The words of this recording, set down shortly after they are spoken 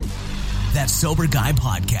That Sober Guy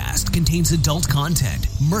podcast contains adult content,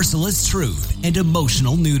 merciless truth, and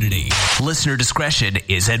emotional nudity. Listener discretion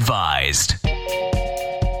is advised.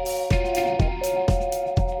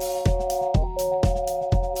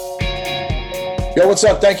 Yo, what's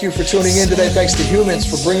up? Thank you for tuning in today. Thanks to Humans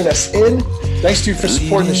for bringing us in. Thanks to you for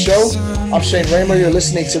supporting the show. I'm Shane Raymer. You're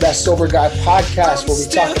listening to That Sober Guy podcast, where we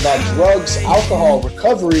talk about drugs, alcohol,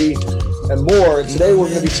 recovery, and more. And today we're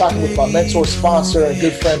going to be talking with my mentor, sponsor, and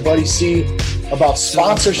good friend, Buddy C, about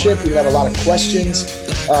sponsorship. We've had a lot of questions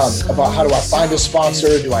about how do I find a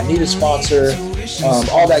sponsor? Do I need a sponsor?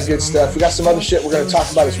 All that good stuff. We got some other shit we're going to talk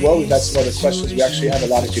about as well. We've had some other questions. We actually had a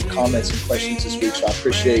lot of good comments and questions this week, so I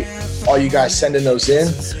appreciate all you guys sending those in.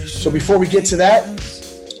 So before we get to that,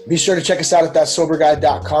 be sure to check us out at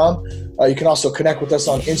thatsoberguy.com. You can also connect with us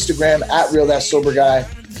on Instagram at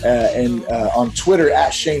RealThatSoberGuy and on Twitter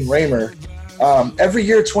at Shane Raymer. Every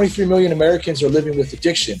year, 23 million Americans are living with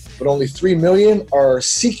addiction, but only 3 million are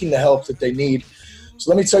seeking the help that they need.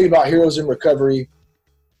 So let me tell you about Heroes in Recovery.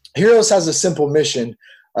 Heroes has a simple mission.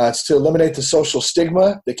 It's to eliminate the social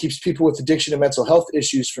stigma that keeps people with addiction and mental health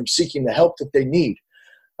issues from seeking the help that they need.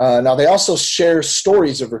 Now, they also share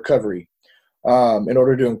stories of recovery in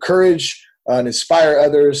order to encourage and inspire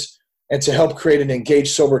others and to help create an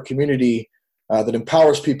engaged, sober community that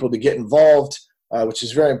empowers people to get involved, which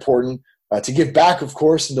is very important, to give back, of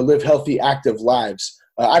course, and to live healthy, active lives.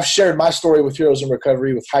 I've shared my story with Heroes in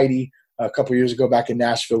Recovery with Heidi a couple years ago back in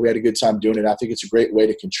Nashville. We had a good time doing it. I think it's a great way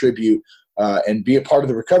to contribute and be a part of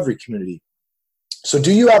the recovery community. So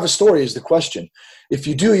do you have a story is the question. If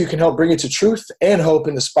you do, you can help bring it to truth and hope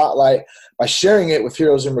in the spotlight by sharing it with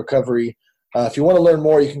Heroes in Recovery. If you want to learn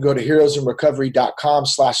more, you can go to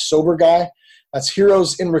heroesinrecovery.com/soberguy. That's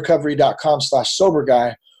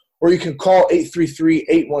heroesinrecovery.com/soberguy. Or you can call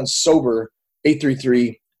 833-81-SOBER,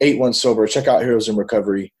 833-81-SOBER. Check out Heroes in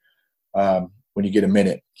Recovery when you get a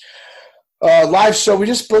minute. Live show. We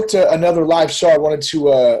just booked another live show I wanted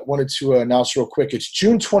to announce real quick. It's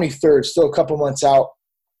June 23rd, still a couple months out.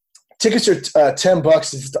 Tickets are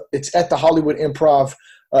 $10. It's at the Hollywood Improv.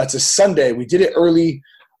 It's a Sunday. We did it early.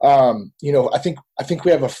 I think we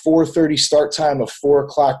have a 4:30 start time of 4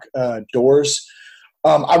 o'clock doors.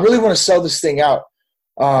 I really want to sell this thing out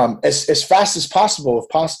as fast as possible,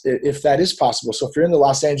 if that is possible. So if you're in the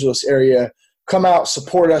Los Angeles area, come out,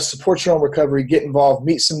 support us, support your own recovery, get involved,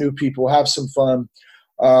 meet some new people, have some fun.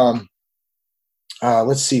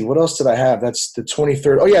 Let's see, what else did I have? That's the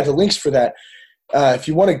 23rd. Oh yeah, the links for that. If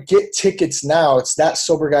you want to get tickets now, it's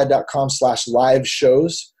thatsoberguy.com/live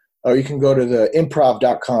shows. Or you can go to the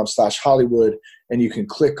improv.com/Hollywood and you can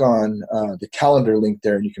click on the calendar link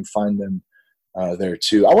there and you can find them there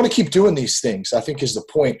too. I want to keep doing these things, I think is the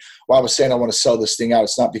point why I was saying I want to sell this thing out.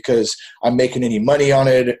 It's not because I'm making any money on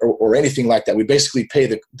it or anything like that. We basically pay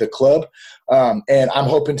the club. And I'm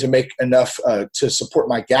hoping to make enough to support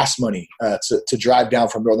my gas money to drive down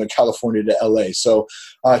from Northern California to LA. So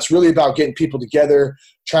it's really about getting people together,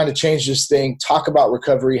 trying to change this thing, talk about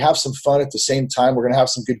recovery, have some fun at the same time. We're going to have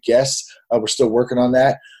some good guests. We're still working on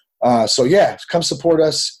that. So yeah, come support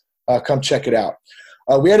us. Come check it out.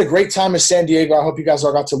 We had a great time in San Diego. I hope you guys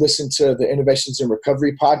all got to listen to the Innovations in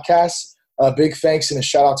Recovery podcast. Big thanks and a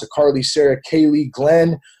shout out to Carly, Sarah, Kaylee,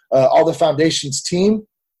 Glenn, all the Foundations team,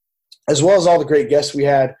 as well as all the great guests we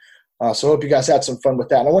had. So I hope you guys had some fun with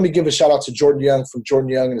that. And I want to give a shout out to Jordan Young from Jordan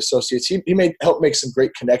Young & Associates. He helped make some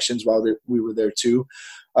great connections while we were there too.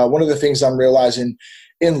 One of the things I'm realizing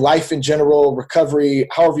in life in general, recovery,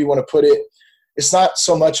 however you want to put it, it's not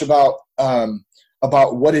so much about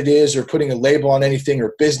what it is or putting a label on anything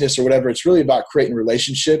or business or whatever. It's really about creating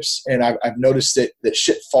relationships. And I've noticed that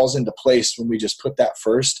shit falls into place when we just put that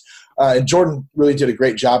first. And Jordan really did a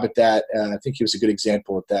great job at that. I think he was a good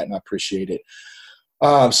example of that, and I appreciate it.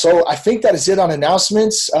 So I think that is it on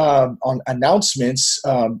announcements.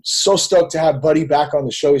 So stoked to have Buddy back on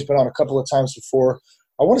the show. He's been on a couple of times before.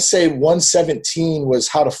 I want to say 117 was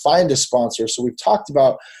how to find a sponsor. So we've talked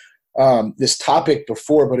about this topic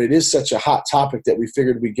before, but it is such a hot topic that we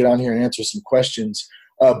figured we'd get on here and answer some questions.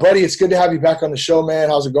 Buddy, it's good to have you back on the show, man.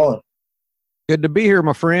 How's it going? Good to be here,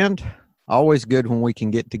 my friend. Always good when we can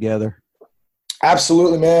get together.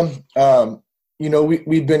 Absolutely, man.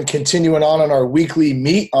 We've been continuing on our weekly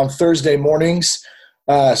meet on Thursday mornings.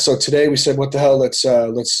 So today we said, what the hell, let's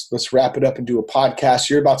wrap it up and do a podcast.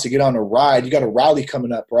 You're about to get on a ride. You got a rally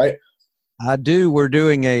coming up, right? I do. We're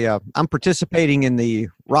doing I'm participating in the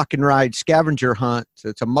Rock and Ride scavenger hunt.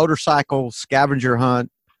 It's a motorcycle scavenger hunt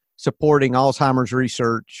supporting Alzheimer's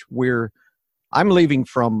research. I'm leaving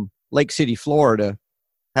from Lake City, Florida,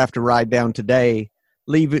 have to ride down today,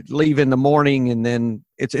 leave in the morning. And then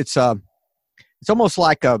it's almost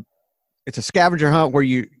like a it's a scavenger hunt where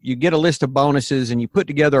you get a list of bonuses and you put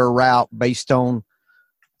together a route based on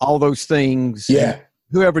all those things. Yeah.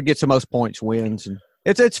 Whoever gets the most points wins. And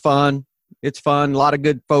it's fun. It's fun. A lot of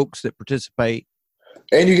good folks that participate.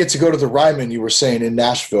 And you get to go to the Ryman, you were saying, in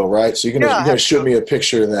Nashville, right? So you're gonna shoot me a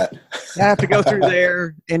picture of that. I have to go through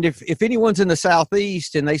there. And if anyone's in the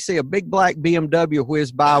Southeast and they see a big black BMW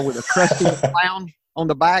whiz by with a crusty clown on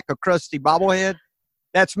the back, a crusty bobblehead,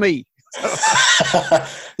 that's me.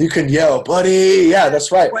 You can yell, buddy. Yeah,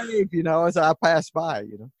 that's right. Wave, as I pass by,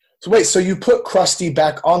 So wait, so you put Krusty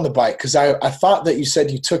back on the bike? Because I thought that you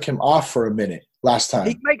said you took him off for a minute last time.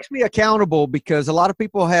 He makes me accountable because a lot of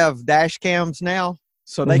people have dash cams now,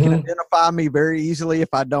 so they can identify me very easily if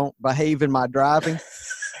I don't behave in my driving.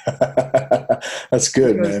 That's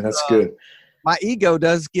good, man. That's good. My ego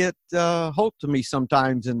does get hold to me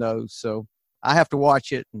sometimes in those, so I have to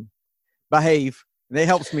watch it and behave. And it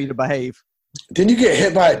helps me to behave. Didn't you get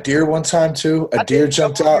hit by a deer one time too? A deer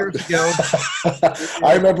jumped out.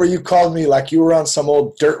 I remember you called me like you were on some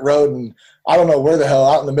old dirt road and I don't know where the hell,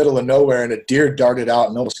 out in the middle of nowhere, and a deer darted out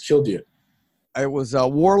and almost killed you. It was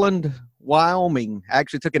Worland, Wyoming.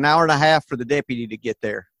 Actually took an hour and a half for the deputy to get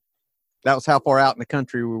there. That was how far out in the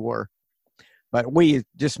country we were. But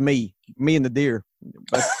just me and the deer.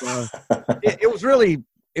 But it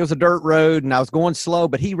was a dirt road and I was going slow,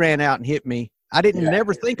 but he ran out and hit me. I didn't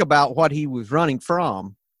never think about what he was running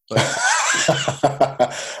from. But.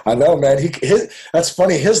 I know, man. That's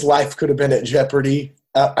funny. His life could have been at jeopardy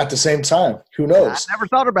at the same time. Who knows? I never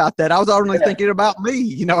thought about that. I was only thinking about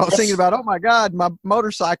me. I was thinking about, oh my God, my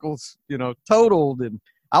motorcycle's, totaled, and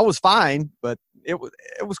I was fine, but it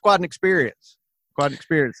was quite an experience. Quite an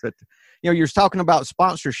experience. That you're talking about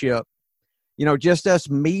sponsorship. Just us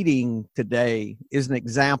meeting today is an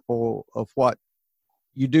example of what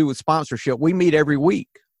you do with sponsorship. We meet every week.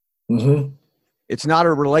 Mm-hmm. It's not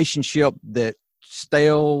a relationship that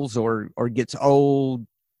stales or gets old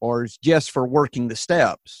or is just for working the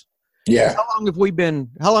steps. Yeah. How long have we been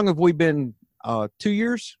 2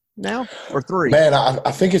 years now or 3? Man,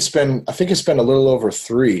 I think it's been a little over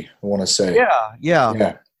 3, I want to say.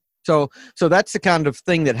 Yeah. So that's the kind of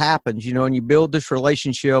thing that happens, and you build this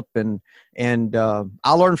relationship and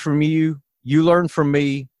I learn from you, you learn from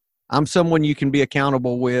me. I'm someone you can be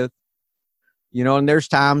accountable with, and there's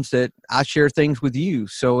times that I share things with you.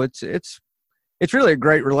 So it's really a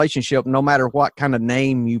great relationship, no matter what kind of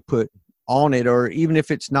name you put on it, or even if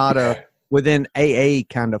it's not a within AA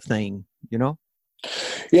kind of thing,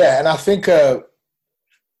 Yeah. And I think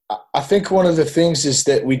one of the things is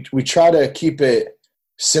that we try to keep it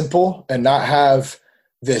simple and not have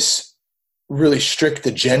this really strict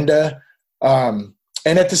agenda.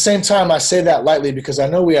 And at the same time, I say that lightly because I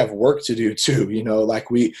know we have work to do too.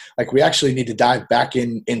 We actually need to dive back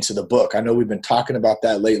into the book. I know we've been talking about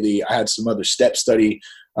that lately. I had some other step study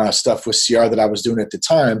stuff with CR that I was doing at the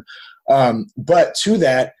time. But to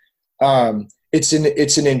that,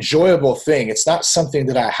 it's an enjoyable thing. It's not something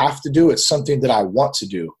that I have to do. It's something that I want to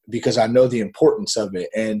do because I know the importance of it.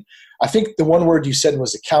 And I think the one word you said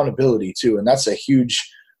was accountability too. And that's a huge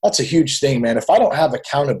thing, man. If I don't have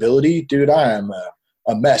accountability, dude, I am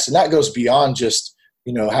a mess. And that goes beyond just,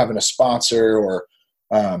 having a sponsor or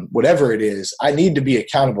whatever it is. I need to be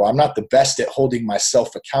accountable. I'm not the best at holding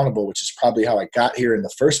myself accountable, which is probably how I got here in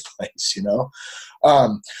the first place,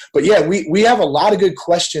 But yeah, we have a lot of good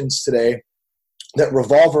questions today that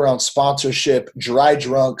revolve around sponsorship, dry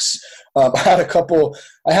drunks. I had a couple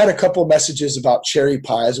messages about cherry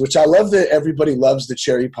pies, which I love that everybody loves the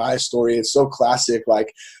cherry pie story. It's so classic,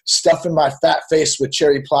 like stuffing my fat face with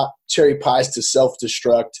cherry pies to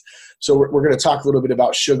self-destruct. So we're going to talk a little bit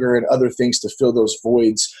about sugar and other things to fill those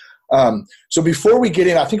voids. So before we get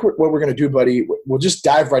in, I think what we're going to do, buddy, we'll just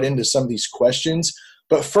dive right into some of these questions.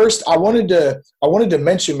 But first, I wanted to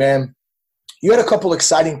mention, man, you had a couple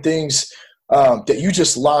exciting things that you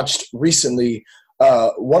just launched recently.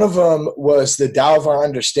 One of them was the Tao of Our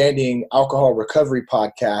Understanding Alcohol Recovery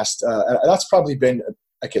Podcast. That's probably been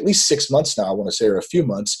like at least 6 months now, I want to say, or a few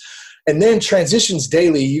months. And then Transitions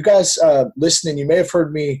Daily. You guys listening, you may have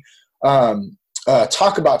heard me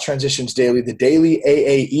talk about Transitions Daily, the daily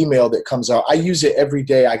AA email that comes out. I use it every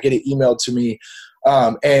day. I get it emailed to me.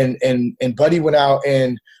 And Buddy went out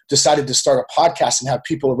and decided to start a podcast and have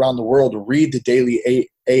people around the world read the daily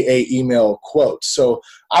AA email quotes. So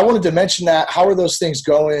I wanted to mention that. How are those things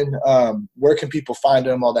going? Where can people find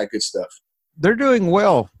them? All that good stuff. They're doing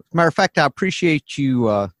well. As a matter of fact, I appreciate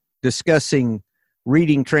you discussing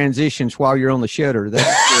reading Transitions while you're on the shitter.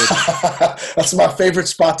 That's good. That's my favorite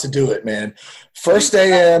spot to do it, man. First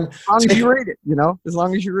AM. As long as you read it, as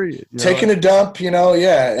long as you read it. Taking a dump,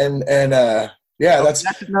 yeah. And Yeah, that's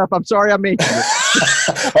enough. I'm sorry I mentioned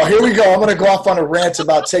it. Oh, here we go. I'm going to go off on a rant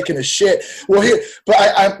about taking a shit. Well, but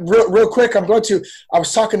I real quick. I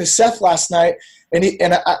was talking to Seth last night, and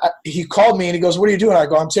he called me and he goes, "What are you doing?" I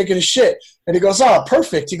go, "I'm taking a shit." And he goes, "Oh,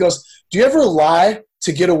 perfect." He goes, "Do you ever lie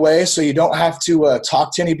to get away so you don't have to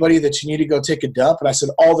talk to anybody that you need to go take a dump?" And I said,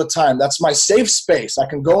 "All the time. That's my safe space. I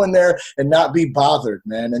can go in there and not be bothered,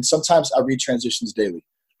 man." And sometimes I read Transitions Daily.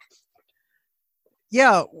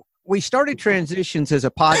 Yeah. We started Transitions as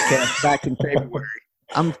a podcast back in February.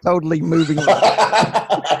 I'm totally moving on.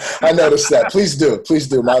 I noticed that. Please do. Please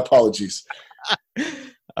do. My apologies.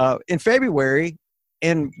 In February,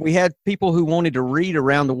 and we had people who wanted to read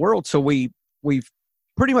around the world. So we've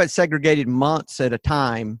pretty much segregated months at a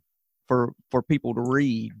time for people to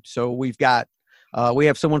read. So we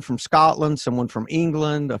have someone from Scotland, someone from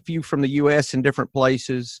England, a few from the U.S. in different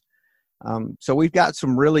places. So we've got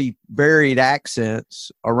some really varied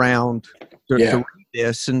accents around to read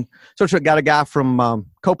this. And so we've got a guy from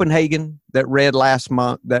Copenhagen that read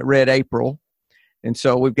April. And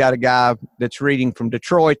so we've got a guy that's reading from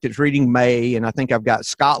Detroit that's reading May. And I think I've got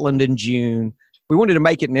Scotland in June. We wanted to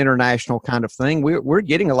make it an international kind of thing. We're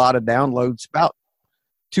getting a lot of downloads, about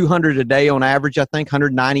 200 a day on average, I think,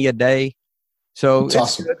 190 a day. So that's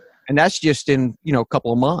awesome. Good. And that's just in, a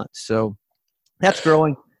couple of months. So that's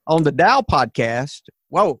growing. On the Dow podcast,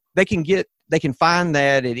 they can find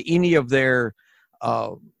that at any of their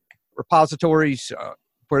repositories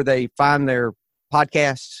where they find their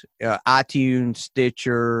podcasts, iTunes,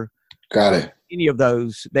 Stitcher. Got it. Any of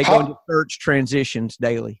those. They go into search Transitions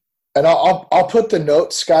Daily. And I'll put the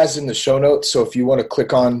notes, guys, in the show notes. So if you want to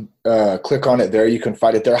click on it there, you can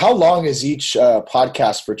find it there. How long is each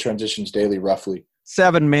podcast for Transitions Daily, roughly?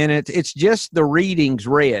 7 minutes. It's just the readings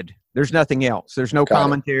read. There's nothing else. There's no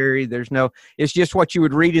commentary. It's just what you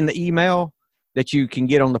would read in the email that you can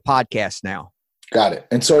get on the podcast now. Got it.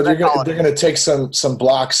 And so they're going to take some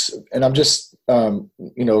blocks, and I'm just, kind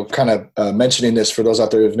of mentioning this for those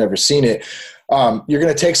out there who've never seen it. You're going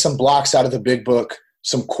to take some blocks out of the big book,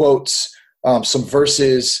 some quotes, some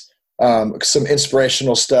verses, some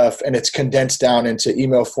inspirational stuff, and it's condensed down into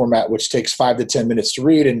email format, which takes 5 to 10 minutes to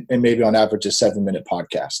read and maybe on average a 7-minute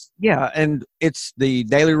podcast. Yeah. And it's the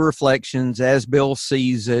daily reflections as Bill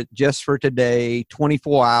sees it, just for today,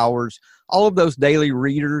 24 hours, all of those daily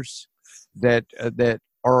readers that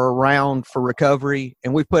are around for recovery.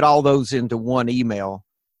 And we put all those into one email.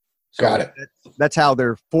 So got it. That's how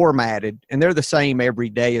they're formatted. And they're the same every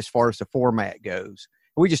day as far as the format goes.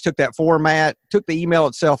 We just took that format, took the email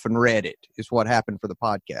itself and read it, is what happened for the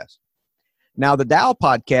podcast. Now, the Tao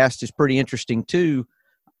podcast is pretty interesting, too.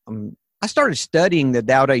 I started studying the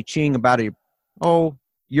Tao Te Ching about a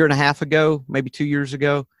year and a half ago, maybe 2 years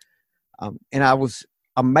ago. And I was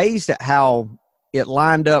amazed at how it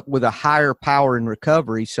lined up with a higher power in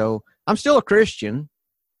recovery. So I'm still a Christian,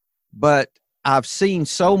 but I've seen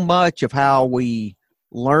so much of how we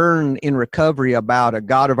learn in recovery about a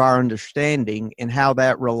God of our understanding and how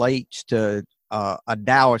that relates to a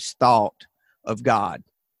Taoist thought of God.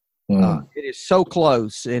 It is so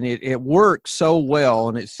close, and it works so well,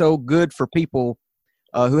 and it's so good for people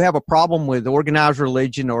who have a problem with organized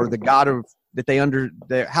religion or the God of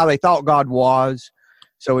how they thought God was.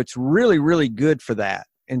 So it's really, really good for that.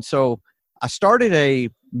 And so I started a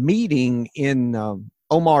meeting in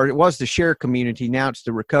Omar. It was the Share community. Now it's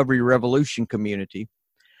the Recovery Revolution community.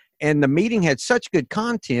 And the meeting had such good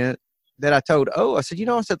content that I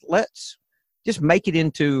said, let's just make it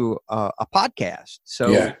into a podcast.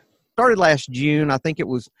 So started last June. I think it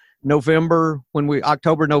was October,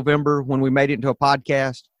 November, when we made it into a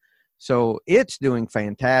podcast. So it's doing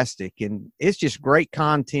fantastic, and it's just great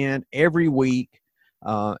content every week.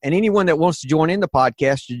 And anyone that wants to join in the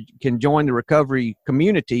podcast can join the recovery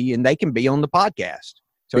community, and they can be on the podcast.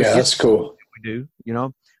 So that's cool. We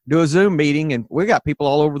do a Zoom meeting, and we got people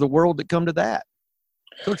all over the world that come to that.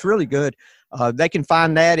 So it's really good. They can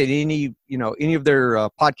find that at any of their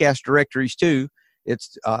podcast directories too.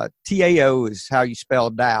 It's TAO is how you spell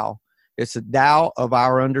Tao. It's a Tao of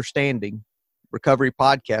Our Understanding Recovery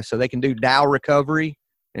podcast. So they can do Tao Recovery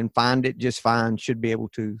and find it just fine. Should be able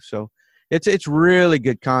to. So it's really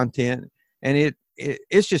good content, and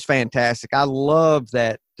it's just fantastic. I love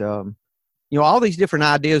that. All these different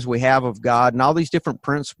ideas we have of God and all these different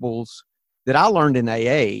principles that I learned in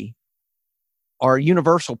AA are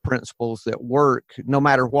universal principles that work no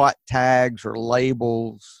matter what tags or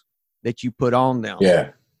labels that you put on them,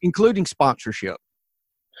 including sponsorship.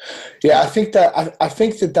 Yeah, I think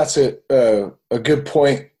that that's a good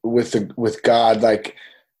point with God. Like,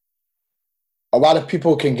 a lot of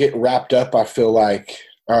people can get wrapped up, I feel like,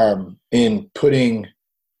 in putting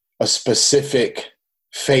a specific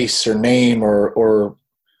face or name or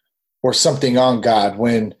something on God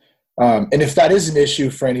when, and if that is an issue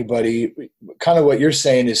for anybody, kind of what you're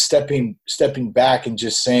saying is stepping back and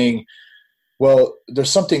just saying, well,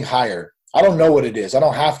 there's something higher. I don't know what it is. I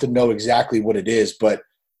don't have to know exactly what it is, but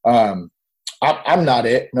I'm not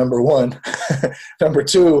it, number one. Number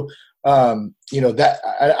two,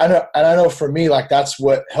 that I know for me, like, that's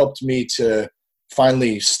what helped me to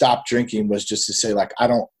finally stop drinking, was just to say, like, I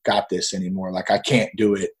don't got this anymore. Like, I can't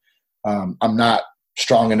do it. I'm not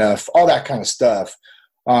strong enough, all that kind of stuff.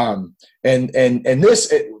 And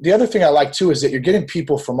the other thing I like too, is that you're getting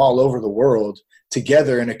people from all over the world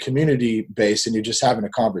together in a community base, and you're just having a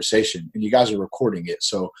conversation, and you guys are recording it.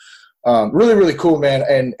 So, really, really cool, man.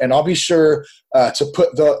 And I'll be sure to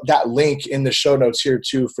put that link in the show notes here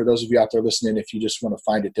too, for those of you out there listening, if you just want to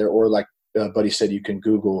find it there, or like Buddy said, you can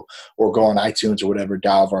Google or go on iTunes or whatever,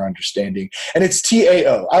 Tao of Our Understanding. And it's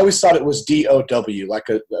TAO. I always thought it was DOW, like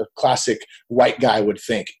a classic white guy would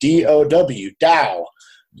think. DOW, Tao.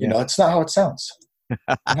 It's not how it sounds.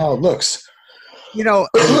 Not how it looks.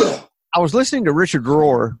 I was listening to Richard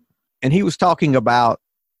Rohr, and he was talking about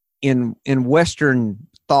in Western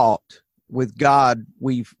thought with God,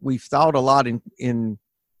 we've thought a lot in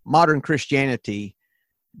modern Christianity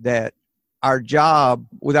that our job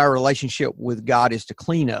with our relationship with God is to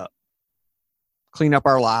clean up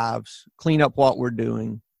our lives, clean up what we're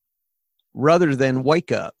doing, rather than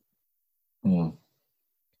wake up. Mm.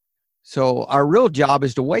 So our real job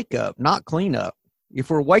is to wake up, not clean up. If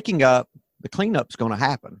we're waking up, the cleanup's going to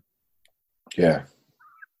happen. Yeah.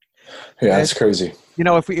 Yeah, that's crazy.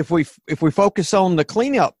 If we focus on the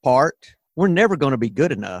cleanup part, we're never going to be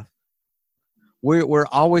good enough. We're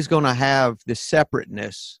always going to have this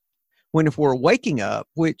separateness. When if we're waking up,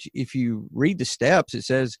 which if you read the steps, it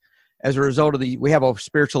says as a result of we have a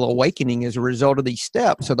spiritual awakening as a result of these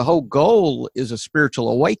steps. So the whole goal is a spiritual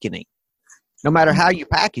awakening, no matter how you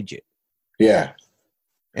package it. Yeah.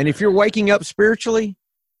 And if you're waking up spiritually,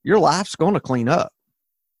 your life's going to clean up.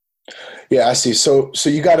 Yeah, I see. So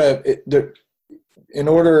you gotta, in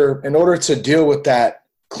order to deal with that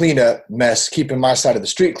cleanup mess, keeping my side of the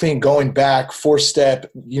street clean, going back,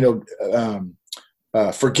 4-step,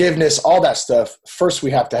 forgiveness, all that stuff. First, we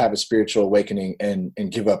have to have a spiritual awakening and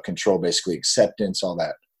give up control, basically acceptance, all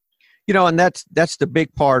that. And that's the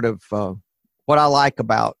big part of what I like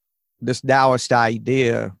about this Taoist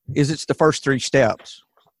idea is it's the first 3 steps.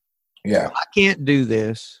 Yeah. I can't do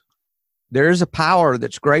this. There is a power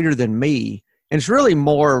that's greater than me. And it's really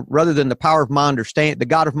more, rather than the power of my understanding, the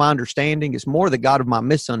God of my understanding, is more the God of my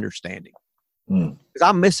misunderstanding. Because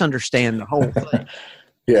I misunderstand the whole thing.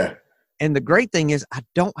 Yeah. And the great thing is I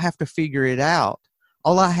don't have to figure it out.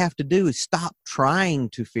 All I have to do is stop trying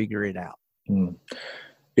to figure it out. Mm.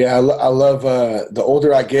 Yeah, I love the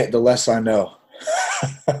older I get, the less I know.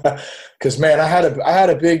 Because, man, I had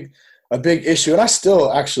a big issue, and I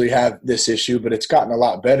still actually have this issue, but it's gotten a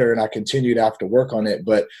lot better, and I continue to have to work on it.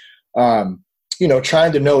 But,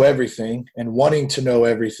 trying to know everything and wanting to know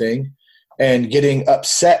everything and getting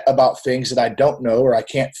upset about things that I don't know or I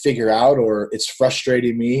can't figure out or it's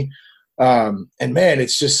frustrating me. And, man,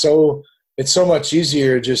 it's so much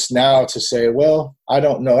easier just now to say, well, I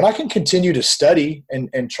don't know. And I can continue to study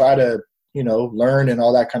and try to, learn and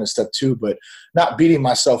all that kind of stuff too, but not beating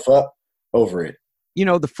myself up over it.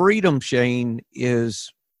 The freedom, Shane,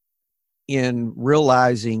 is in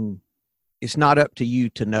realizing it's not up to you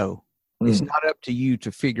to know. It's not up to you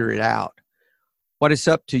to figure it out. What it's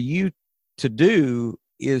up to you to do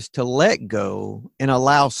is to let go and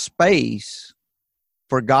allow space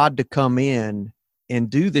for God to come in and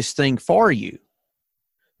do this thing for you.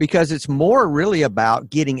 Because it's more really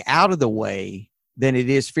about getting out of the way than it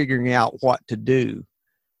is figuring out what to do.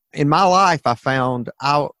 In my life, I found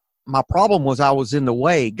my problem was I was in the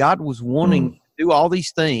way. God was wanting to do all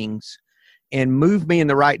these things and move me in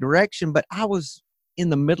the right direction, but I was in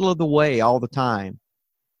the middle of the way all the time.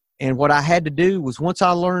 And what I had to do was, once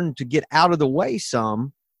I learned to get out of the way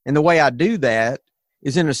some, and the way I do that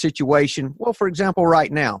is in a situation, well, for example,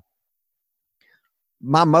 right now,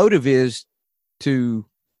 my motive is to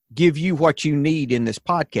give you what you need in this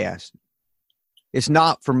podcast. It's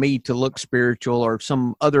not for me to look spiritual or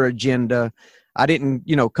some other agenda. I didn't,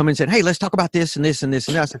 come in and say, hey, let's talk about this and this and this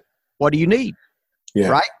and that. I said, what do you need? Yeah.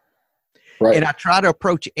 Right. And I try to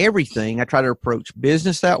approach everything. I try to approach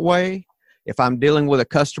business that way. If I'm dealing with a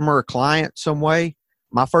customer or client some way,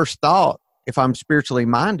 my first thought, if I'm spiritually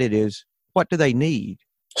minded, is what do they need?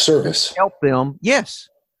 Service. Help them. Yes.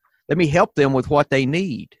 Let me help them with what they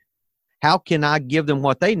need. How can I give them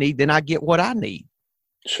what they need? Then I get what I need.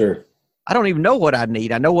 Sure. I don't even know what I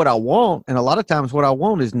need. I know what I want. And a lot of times what I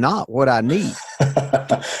want is not what I need.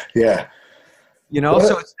 Yeah.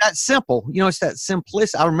 So it's that simple. It's that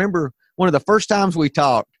simplicity. I remember one of the first times we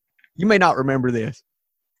talked, you may not remember this.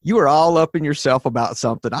 You were all up in yourself about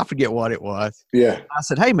something. I forget what it was. Yeah. I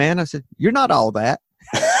said, hey, man, you're not all that.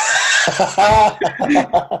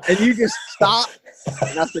 And you just stopped.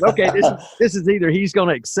 And I said, okay, this is either he's going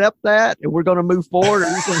to accept that and we're going to move forward, or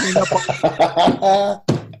he's going to hang up on.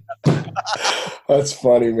 That's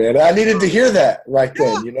funny, man. I needed to hear that right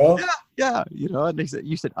then, Yeah. And he said,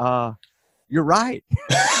 you said, you're right.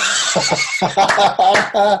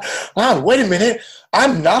 Wait a minute.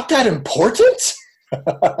 I'm not that important?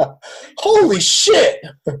 Holy shit.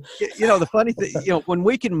 The funny thing, when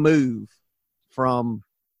we can move from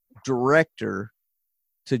director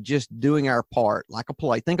to just doing our part, like a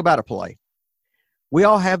play. Think about a play. We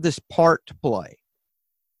all have this part to play.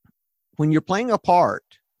 When you're playing a part,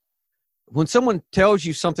 when someone tells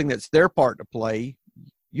you something that's their part to play,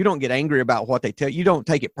 you don't get angry about what they tell you. You don't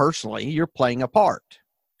take it personally. You're playing a part.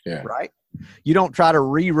 Yeah. Right? You don't try to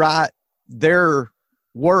rewrite their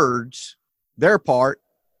words, their part,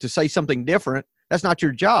 to say something different. That's not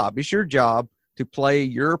your job. It's your job to play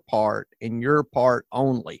your part and your part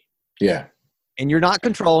only. Yeah. And you're not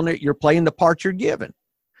controlling it. You're playing the part you're given.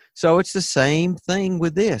 So it's the same thing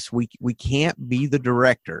with this. We can't be the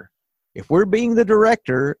director. If we're being the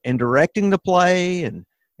director and directing the play and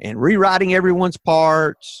rewriting everyone's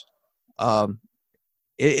parts,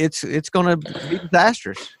 it's going to be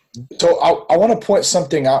disastrous. So I want to point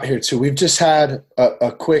something out here too. We've just had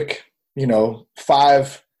a quick,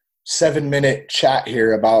 5-7 minute chat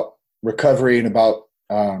here about recovery and about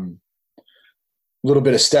a little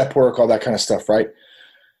bit of step work, all that kind of stuff, right?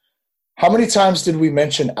 How many times did we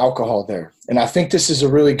mention alcohol there? And I think this is a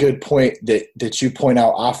really good point that you point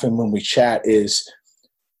out often when we chat is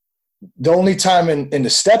the only time in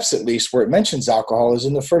the steps, at least, where it mentions alcohol is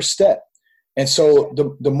in the first step. And so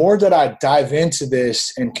the more that I dive into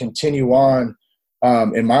this and continue on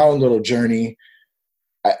in my own little journey,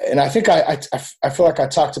 and I think I feel like I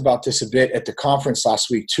talked about this a bit at the conference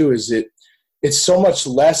last week too, is that it's so much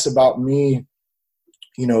less about me,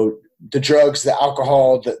 the drugs, the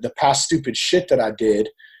alcohol, the past stupid shit that I did,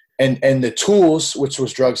 and the tools, which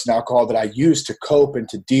was drugs and alcohol, that I used to cope and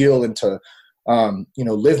to deal and to,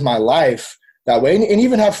 live my life that way and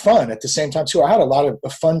even have fun at the same time too. I had a lot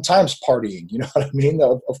of fun times partying, you know what I mean?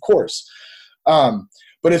 Of course.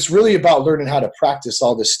 But it's really about learning how to practice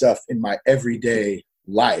all this stuff in my everyday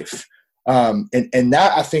life. And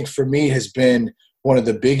that, I think, for me has been one of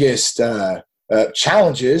the biggest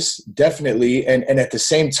challenges, definitely. And at the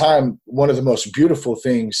same time, one of the most beautiful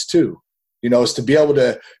things too, is to be able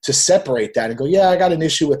to separate that and go, yeah, I got an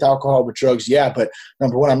issue with alcohol, with drugs. Yeah. But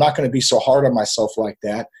number one, I'm not going to be so hard on myself like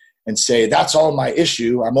that and say, that's all my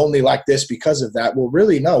issue. I'm only like this because of that. Well,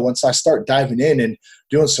 really, no. Once I start diving in and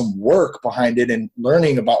doing some work behind it and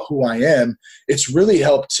learning about who I am, it's really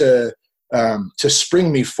helped to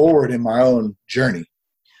spring me forward in my own journey.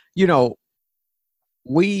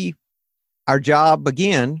 Our job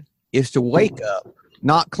again is to wake up,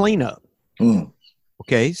 not clean up.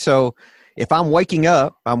 Okay. So if I'm waking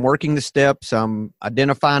up, I'm working the steps, I'm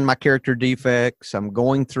identifying my character defects, I'm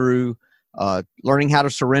going through learning how to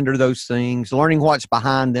surrender those things, learning what's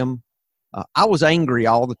behind them. I was angry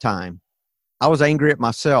all the time. I was angry at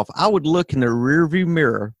myself. I would look in the rearview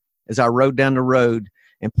mirror as I rode down the road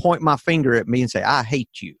and point my finger at me and say, I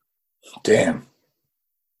hate you. Damn.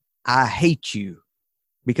 I hate you,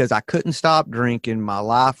 because I couldn't stop drinking. My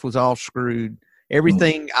life was all screwed.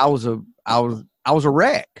 Everything, I was a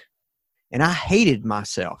wreck, and I hated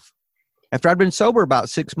myself. After I'd been sober about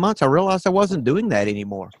 6 months, I realized I wasn't doing that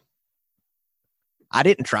anymore. I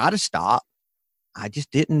didn't try to stop. I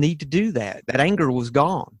just didn't need to do that. That anger was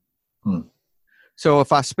gone. So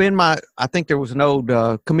if I spend I think there was an old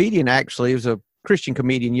comedian, actually, it was a Christian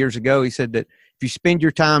comedian years ago. He said that if you spend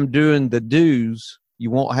your time doing the do's, you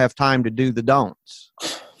won't have time to do the don'ts.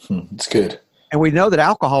 It's good. And we know that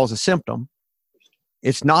alcohol is a symptom.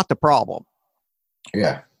 It's not the problem.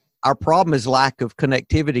 Yeah. Our problem is lack of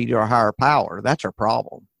connectivity to our higher power. That's our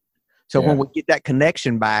problem. So when we get that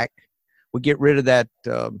connection back, we get rid of that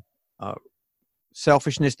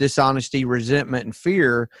selfishness, dishonesty, resentment, and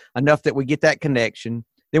fear enough that we get that connection.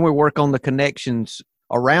 Then we work on the connections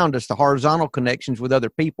around us, the horizontal connections with other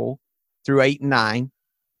people through 8 and 9.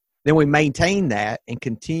 Then we maintain that and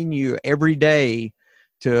continue every day.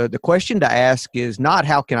 The question to ask is not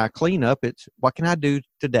how can I clean up? It's what can I do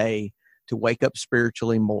today to wake up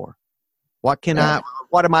spiritually more? What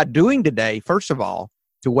am I doing today, first of all,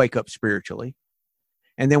 to wake up spiritually?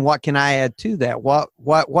 And then what can I add to that?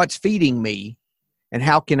 What's feeding me, and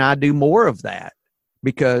how can I do more of that?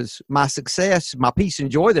 Because my success, my peace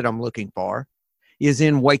and joy that I'm looking for is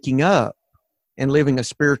in waking up and living a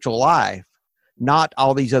spiritual life, not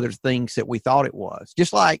all these other things that we thought it was.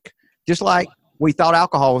 Just like we thought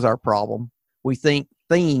alcohol was our problem, we think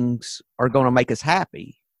things are going to make us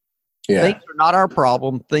happy. Yeah. Things are not our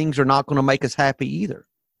problem. Things are not going to make us happy either.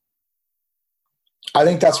 I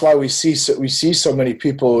think that's why we see so many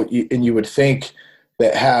people, and you would think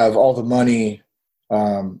that have all the money,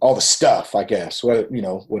 all the stuff, I guess,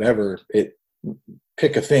 whatever it,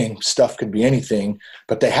 pick a thing, stuff could be anything,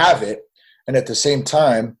 but they have it. And at the same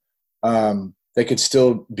time, they could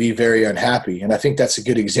still be very unhappy. And I think that's a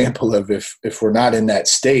good example of if we're not in that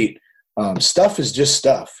state, stuff is just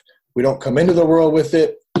stuff. We don't come into the world with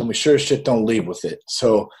it, and we sure as shit don't leave with it.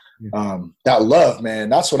 So that love, man,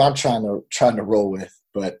 that's what I'm trying to roll with.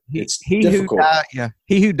 But it's difficult.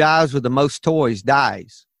 He who dies with the most toys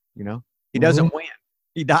dies. He doesn't win.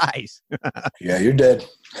 He dies. Yeah, you're dead.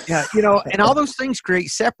 Yeah, and all those things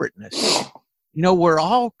create separateness. We're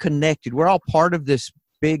all connected. We're all part of this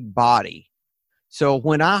big body. So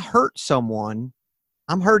when I hurt someone,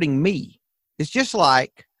 I'm hurting me. It's just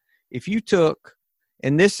like if you took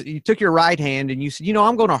your right hand and you said,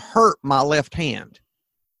 I'm going to hurt my left hand.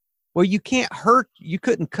 Well, you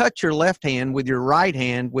couldn't cut your left hand with your right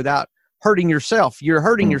hand without hurting yourself. You're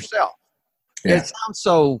hurting yourself. Yeah. It sounds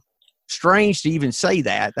so strange to even say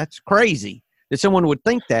that. That's crazy that someone would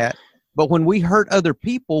think that. But when we hurt other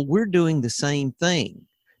people, we're doing the same thing,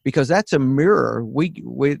 because that's a mirror.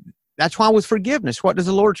 That's why with forgiveness, what does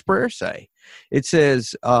the Lord's Prayer say? It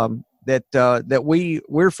says that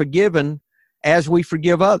we're forgiven as we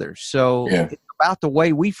forgive others. So it's about the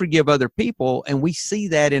way we forgive other people, and we see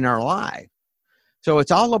that in our life. So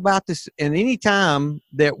it's all about this. And any time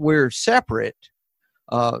that we're separate,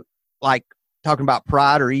 like talking about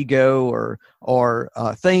pride or ego or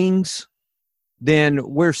things, then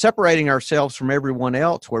we're separating ourselves from everyone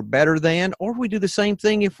else. We're better than, or we do the same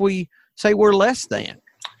thing if we say we're less than.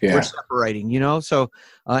 Yeah. We're separating, So,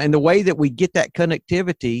 and the way that we get that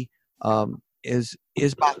connectivity is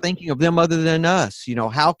by thinking of them other than us.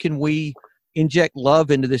 How can we inject love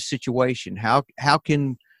into this situation? How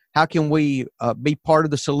can we be part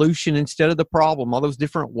of the solution instead of the problem? All those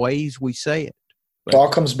different ways we say it. But it all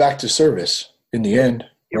comes back to service in the end.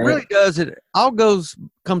 It really does. It all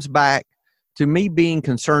comes back to me being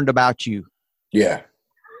concerned about you. Yeah.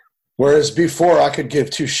 Whereas before I could give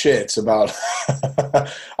two shits about,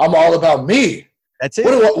 I'm all about me. That's it.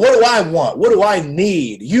 What do I want? What do I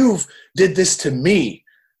need? You've did this to me.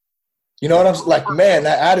 You know what I'm like, man,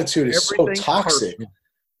 that attitude is so toxic. Personal.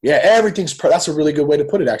 Yeah, everything's that's a really good way to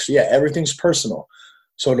put it, actually. Yeah, everything's personal.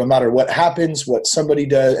 So no matter what happens, what somebody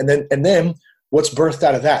does, and then what's birthed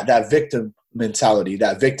out of that victim mentality,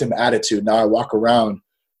 that victim attitude. Now I walk around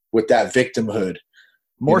with that victimhood.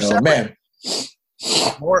 More separate. Man.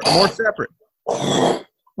 More separate.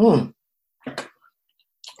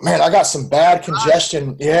 Man, I got some bad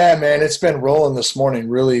congestion. Yeah, man, it's been rolling this morning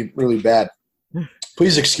really, really bad.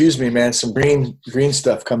 Please excuse me, man. Some green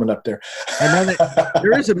stuff coming up there. And then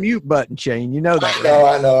there is a mute button, Shane. You know that, right? No,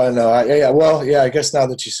 I know. Well, I guess now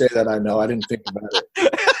that you say that, I know. I didn't think about it.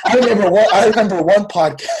 I remember one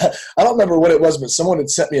podcast. I don't remember what it was, but someone had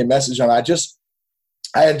sent me a message on it.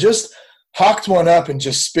 I had just hawked one up and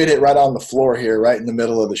just spit it right on the floor here, right in the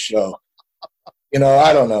middle of the show. I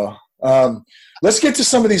don't know. Let's get to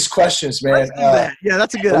some of these questions, man. Let's do that. Yeah,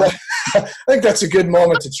 that's a good idea. I think that's a good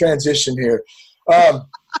moment to transition here.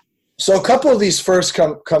 So a couple of these first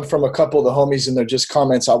come from a couple of the homies, and they're just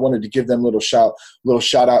comments. I wanted to give them a little shout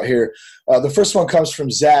out here. The first one comes from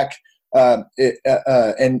Zach, and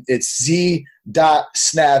it's z.snav,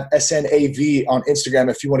 SNAV on Instagram.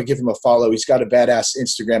 If you want to give him a follow, he's got a badass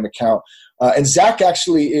Instagram account. And Zach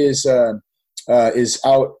actually is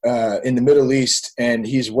out in the Middle East, and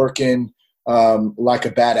he's working like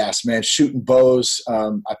a badass, man, shooting bows,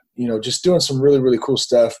 just doing some really, really cool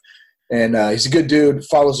stuff. And he's a good dude,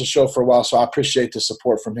 follows the show for a while, so I appreciate the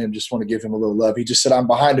support from him. Just want to give him a little love. He just said, I'm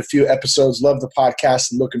behind a few episodes, love the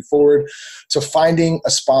podcast, and looking forward to finding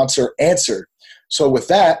a sponsor answer. So with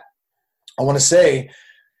that, I want to say,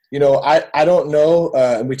 I don't know,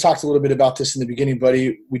 and we talked a little bit about this in the beginning,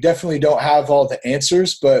 buddy. We definitely don't have all the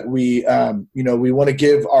answers, but we want to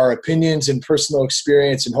give our opinions and personal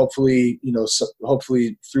experience, and hopefully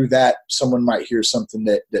through that, someone might hear something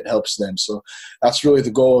that helps them. So that's really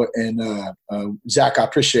the goal. And Zach, I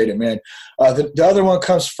appreciate it, man. The other one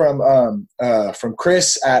comes from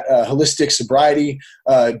Chris at Holistic Sobriety.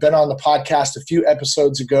 Been on the podcast a few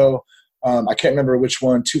episodes ago. I can't remember which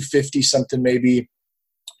one, 250 something maybe.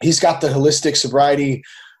 he's got the holistic sobriety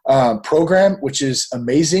program, which is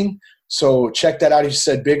amazing. So check that out. He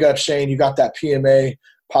said, big up, Shane. You got that PMA,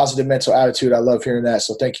 positive mental attitude. I love hearing that.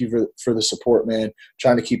 So thank you for the support, man.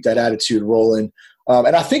 Trying to keep that attitude rolling.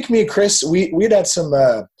 And I think me and Chris, we'd had some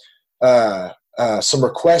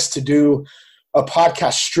requests to do a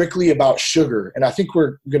podcast strictly about sugar. And I think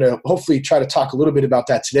we're going to hopefully try to talk a little bit about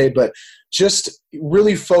that today, but just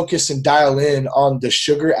really focus and dial in on the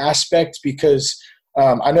sugar aspect, because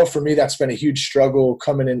I know for me, that's been a huge struggle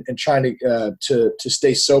coming in and trying to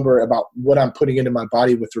stay sober about what I'm putting into my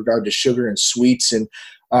body with regard to sugar and sweets. And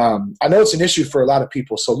I know it's an issue for a lot of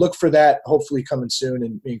people. So look for that hopefully coming soon,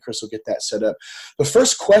 and me and Chris will get that set up. The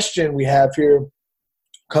first question we have here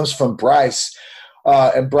comes from Bryce.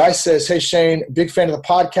 And Bryce says, hey, Shane, big fan of the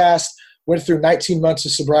podcast. Went through 19 months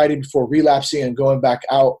of sobriety before relapsing and going back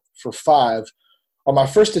out for 5. On my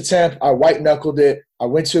first attempt, I white-knuckled it. I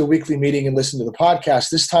went to a weekly meeting and listened to the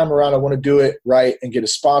podcast. This time around, I want to do it right and get a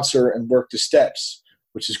sponsor and work the steps,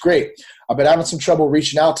 which is great. I've been having some trouble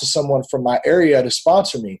reaching out to someone from my area to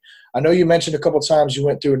sponsor me. I know you mentioned a couple times you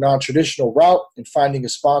went through a non-traditional route in finding a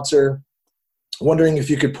sponsor. Wondering if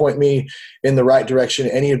you could point me in the right direction.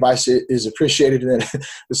 Any advice is appreciated. And then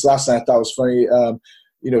this last night I thought was funny.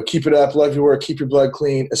 Keep it up, love your work, keep your blood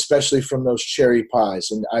clean, especially from those cherry pies.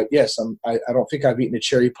 And I don't think I've eaten a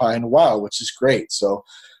cherry pie in a while, which is great. So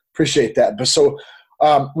appreciate that. But so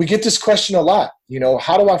we get this question a lot.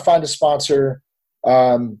 How do I find a sponsor?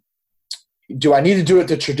 Do I need to do it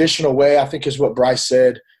the traditional way? I think is what Bryce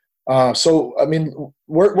said. So, I mean,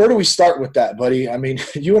 where do we start with that, buddy? I mean,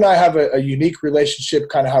 you and I have a unique relationship,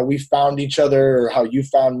 kind of how we found each other, or how you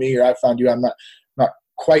found me, or I found you. I'm not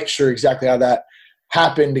quite sure exactly how that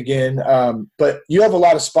happened again. But you have a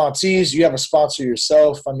lot of sponsees. You have a sponsor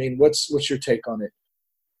yourself. I mean, what's your take on it?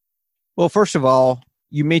 Well, first of all,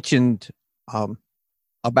 you mentioned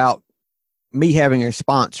about me having a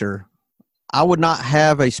sponsor. I would not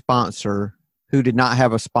have a sponsor who did not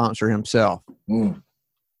have a sponsor himself. Mm.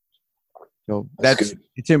 So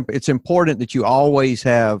it's important that you always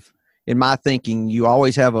have, in my thinking, you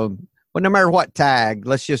always have no matter what tag,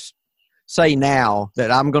 let's just say now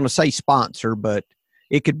that I'm going to say sponsor, but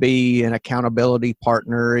it could be an accountability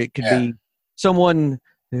partner. It could be someone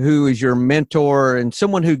who is your mentor, and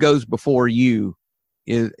someone who goes before you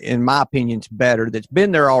is, in my opinion, is better, that's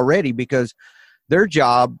been there already, because their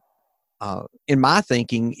job, in my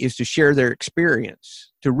thinking, is to share their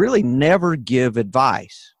experience, to really never give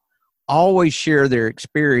advice. Always share their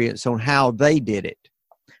experience on how they did it.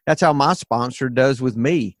 That's how my sponsor does with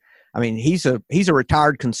me. I mean, he's a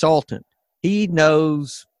retired consultant. He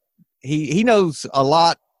knows he knows a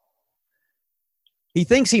lot. He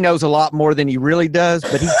thinks he knows a lot more than he really does,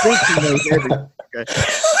 but he thinks he knows everything.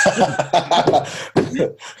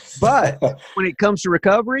 But when it comes to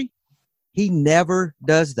recovery, he never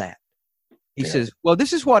does that. He says, well,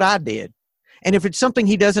 this is what I did. And if it's something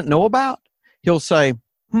he doesn't know about, he'll say,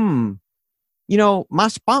 my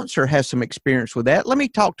sponsor has some experience with that. Let me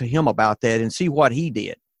talk to him about that and see what he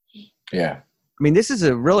did. Yeah. I mean, this is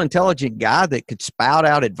a real intelligent guy that could spout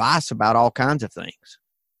out advice about all kinds of things.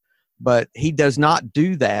 But he does not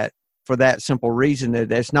do that for that simple reason that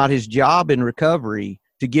that's not his job in recovery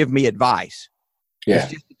to give me advice. Yeah.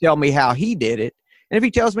 It's just to tell me how he did it. And if he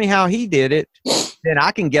tells me how he did it, then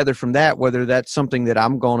I can gather from that whether that's something that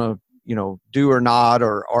I'm going to, do or not,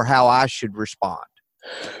 or how I should respond.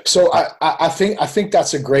 So I think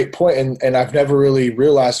that's a great point, and I've never really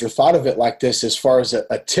realized or thought of it like this as far as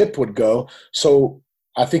a tip would go. So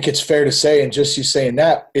I think it's fair to say, and just you saying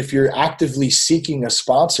that, if you're actively seeking a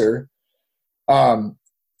sponsor,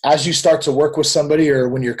 as you start to work with somebody, or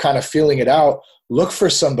when you're kind of feeling it out, look for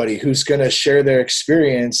somebody who's going to share their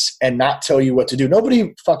experience and not tell you what to do.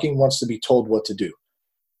 Nobody fucking wants to be told what to do.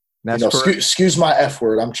 That's excuse my F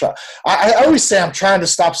word. I always say I'm trying to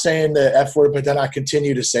stop saying the F word, but then I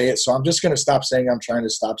continue to say it. So I'm just going to stop saying I'm trying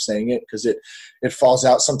to stop saying it, because it falls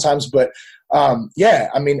out sometimes. But I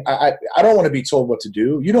mean, I don't want to be told what to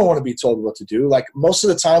do. You don't want to be told what to do. Like, most of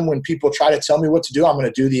the time when people try to tell me what to do, I'm going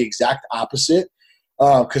to do the exact opposite,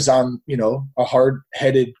 because I'm, a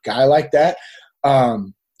hard-headed guy like that.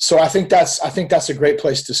 So I think that's a great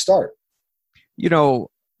place to start.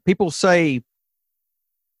 People say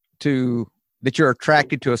that you're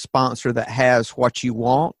attracted to a sponsor that has what you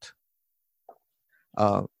want.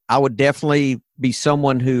 I would definitely be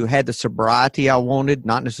someone who had the sobriety I wanted,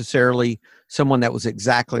 not necessarily someone that was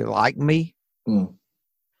exactly like me. Mm.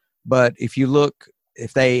 But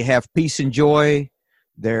if they have peace and joy,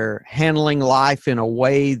 they're handling life in a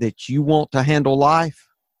way that you want to handle life,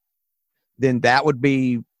 then that would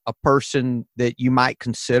be a person that you might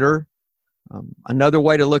consider. Another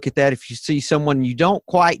way to look at that, if you see someone you don't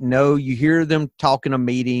quite know, you hear them talk in a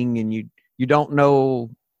meeting and you don't know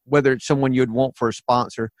whether it's someone you'd want for a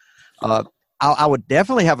sponsor. I would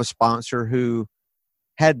definitely have a sponsor who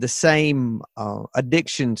had the same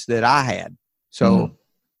addictions that I had. So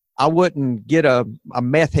I wouldn't get a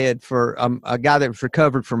meth head for a guy that was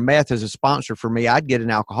recovered from meth as a sponsor for me. I'd get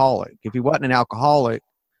an alcoholic. If he wasn't an alcoholic,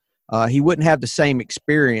 he wouldn't have the same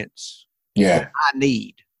experience that I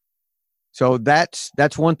need. So that's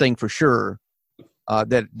one thing for sure.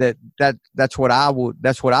 That's what I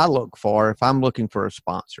look for if I'm looking for a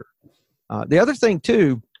sponsor. The other thing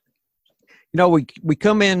too, we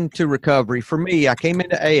come into recovery. For me, I came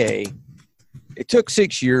into AA. It took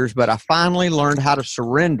 6 years, but I finally learned how to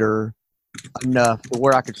surrender enough to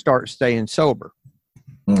where I could start staying sober.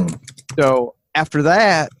 So after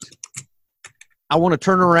that, I want to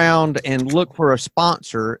turn around and look for a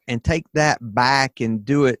sponsor and take that back and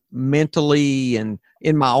do it mentally and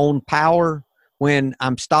in my own power when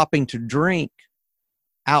I'm stopping to drink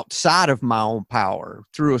outside of my own power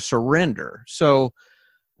through a surrender. So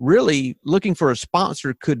really looking for a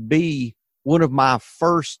sponsor could be one of my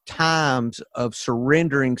first times of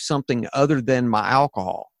surrendering something other than my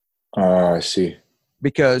alcohol. I see.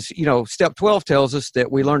 Because, step 12 tells us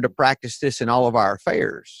that we learn to practice this in all of our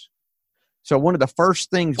affairs. So one of the first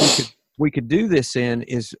things we could do this in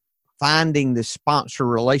is finding the sponsor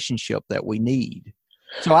relationship that we need.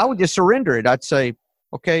 So I would just surrender it. I'd say,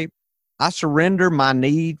 okay, I surrender my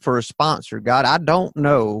need for a sponsor. God, I don't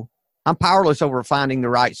know. I'm powerless over finding the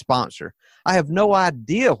right sponsor. I have no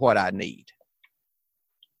idea what I need.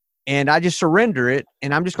 And I just surrender it,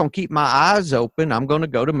 and I'm just going to keep my eyes open. I'm going to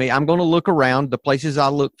go to me. I'm going to look around the places I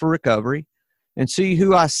look for recovery and see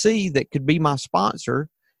who I see that could be my sponsor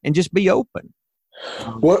and just be open.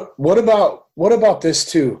 What about this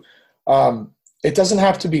too? It doesn't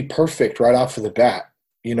have to be perfect right off of the bat.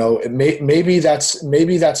 Maybe that's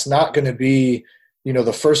not going to be,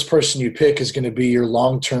 the first person you pick is going to be your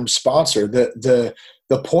long-term sponsor.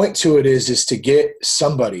 The point to it is to get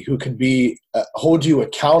somebody who can hold you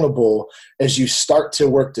accountable as you start to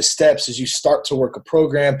work the steps, as you start to work a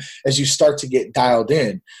program, as you start to get dialed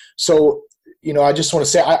in. So, I just want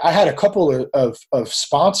to say I had a couple of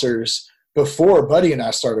sponsors before Buddy and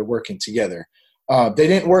I started working together. They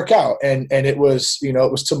didn't work out, and it was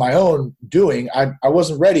to my own doing. I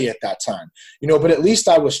wasn't ready at that time, but at least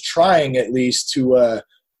I was trying to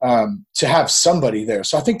have somebody there.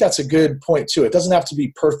 So I think that's a good point too. It doesn't have to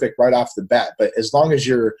be perfect right off the bat, but as long as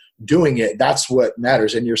you're doing it, that's what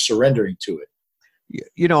matters, and you're surrendering to it.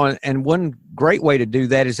 And one great way to do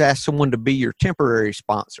that is ask someone to be your temporary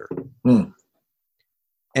sponsor.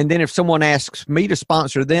 And then if someone asks me to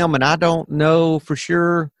sponsor them and I don't know for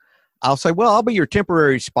sure, I'll say, well, I'll be your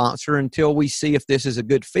temporary sponsor until we see if this is a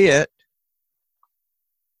good fit.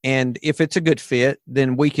 And if it's a good fit,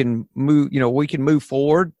 then we can move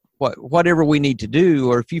forward, whatever we need to do.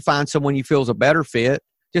 Or if you find someone you feel is a better fit,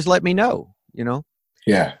 just let me know,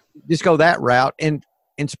 Yeah. Just go that route. And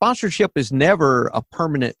sponsorship is never a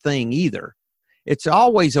permanent thing either. It's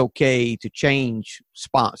always okay to change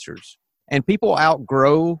sponsors. And people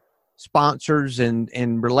outgrow sponsors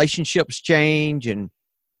and relationships change. And,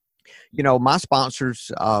 my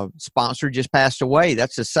sponsor's sponsor just passed away.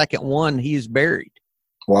 That's the second one he is buried.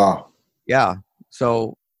 Wow. Yeah.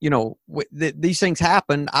 So, these things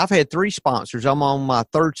happen. I've had 3 sponsors. I'm on my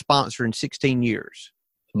 3rd sponsor in 16 years.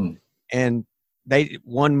 And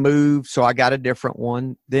one moved, so I got a different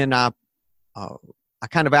one. Then I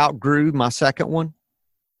kind of outgrew my second one.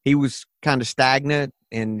 He was kind of stagnant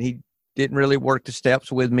and he didn't really work the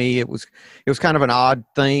steps with me. It was kind of an odd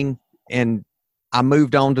thing. And I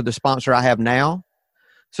moved on to the sponsor I have now.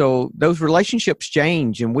 So those relationships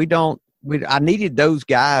change, and I needed those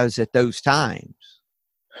guys at those times.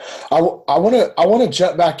 I want to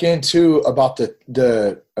jump back into about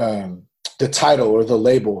the title or the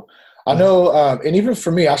label. I know, and even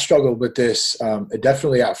for me, I struggled with this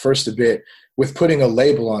definitely at first a bit with putting a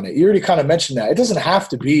label on it. You already kind of mentioned that. It doesn't have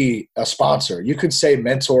to be a sponsor. You could say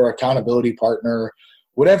mentor, accountability partner,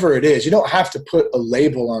 whatever it is. You don't have to put a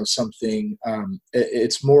label on something.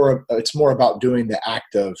 It's more about doing the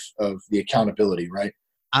act of the accountability, right?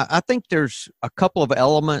 I think there's a couple of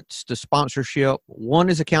elements to sponsorship. One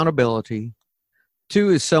is accountability. 2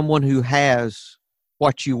 is someone who has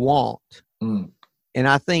what you want. And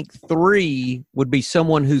I think 3 would be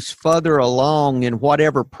someone who's further along in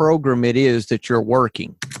whatever program it is that you're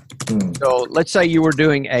working. So let's say you were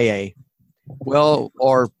doing AA. Well,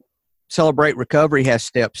 or Celebrate Recovery has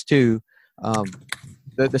steps too.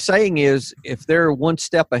 The saying is, if they're one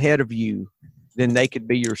step ahead of you, then they could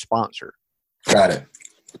be your sponsor. Got it.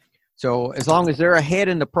 So as long as they're ahead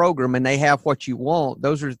in the program and they have what you want,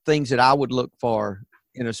 those are things that I would look for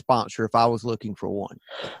in a sponsor if I was looking for one.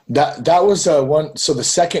 That was one. So the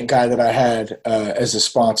second guy that I had as a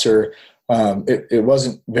sponsor, it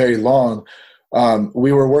wasn't very long.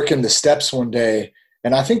 We were working the steps one day,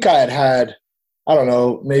 and I think I had, I don't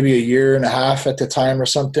know, maybe a year and a half at the time or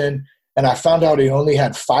something. And I found out he only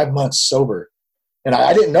had 5 months sober. And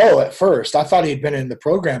I didn't know at first. I thought he'd been in the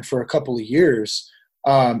program for a couple of years.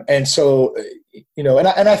 And so, you know, and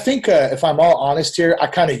I think if I'm all honest here, I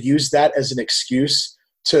kind of used that as an excuse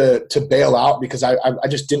to bail out, because I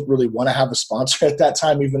just didn't really want to have a sponsor at that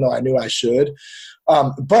time, even though I knew I should.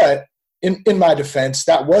 But in my defense,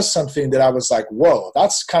 that was something that I was like, whoa,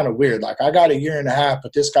 that's kind of weird. Like, I got a year and a half,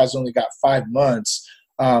 but this guy's only got 5 months.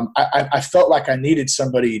 I felt like I needed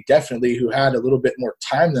somebody definitely who had a little bit more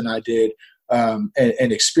time than I did,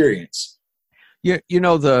 and experience. You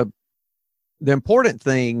know, the important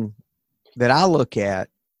thing that I look at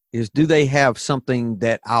is, do they have something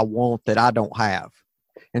that I want that I don't have?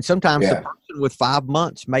 And sometimes the person with 5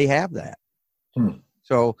 months may have that.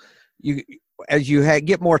 So as you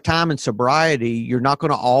get more time in sobriety, you're not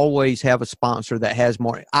going to always have a sponsor that has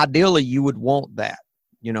more. Ideally, you would want that,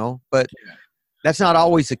 you know, but that's not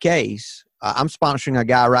always the case. I'm sponsoring a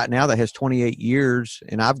guy right now that has 28 years,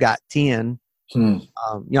 and I've got 10. You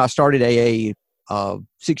know, I started AA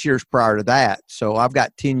 6 years prior to that, so I've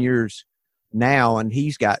got 10 years now, and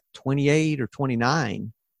he's got 28 or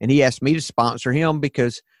 29. And he asked me to sponsor him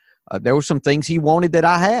because there were some things he wanted that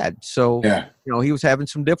I had. So, you know, he was having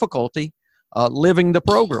some difficulty living the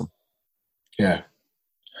program. Yeah.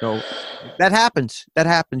 So that happens. You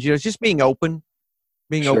know, it's just being open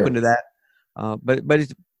to that. But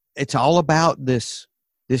it's all about this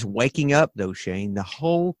waking up, though, Shane. The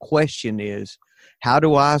whole question is, how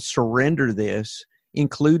do I surrender this,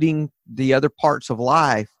 including the other parts of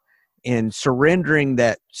life? And surrendering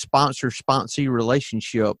that sponsor-sponsee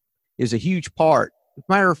relationship is a huge part. As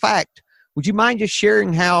a matter of fact, would you mind just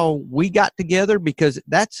sharing how we got together? Because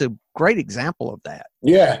that's a great example of that.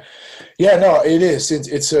 Yeah, no, it is.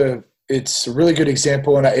 It's a really good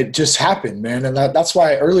example, and it just happened, man. And that's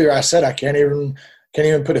why earlier I said I can't even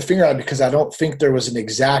put a finger on it, because I don't think there was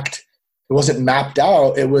it wasn't mapped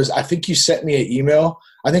out. It was, I think you sent me an email.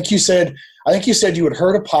 I think you said you had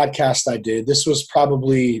heard a podcast I did. This was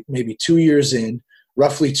probably maybe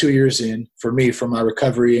roughly 2 years in for me, for my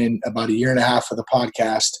recovery, and about a year and a half of the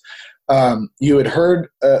podcast. You had heard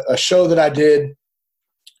a show that I did,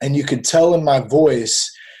 and you could tell in my voice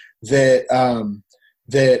that I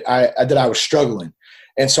was struggling.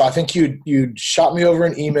 And so I think you'd shot me over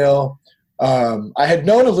an email. I had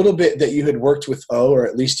known a little bit that you had worked with O, or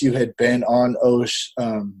at least you had been on O's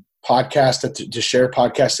podcast, to share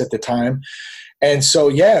podcast at the time. And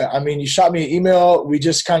so, I mean, you shot me an email. We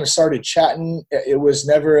just kind of started chatting. It was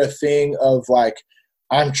never a thing of like,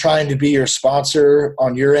 I'm trying to be your sponsor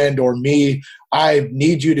on your end, or me, I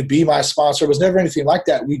need you to be my sponsor. It was never anything like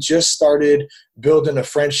that. We just started building a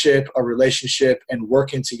friendship, a relationship, and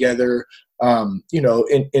working together, you know,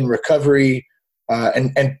 in recovery,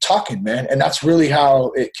 and talking, man. And that's really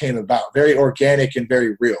how it came about. Very organic and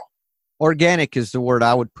very real. Organic is the word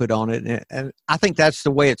I would put on it. And I think that's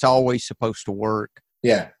the way it's always supposed to work.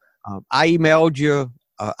 Yeah. I emailed you.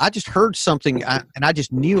 I just heard something, and I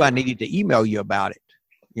just knew I needed to email you about it.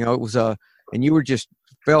 You know, it was and you were just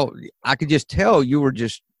I could just tell you were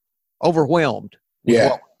just overwhelmed with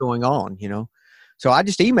what was going on, you know. So I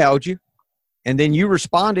just emailed you, and then you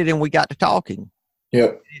responded, and we got to talking.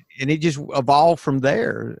 Yep. And it just evolved from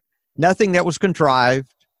there. Nothing that was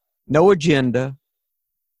contrived, no agenda,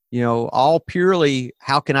 you know, all purely,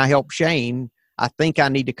 how can I help Shane? I think I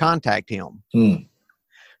need to contact him. You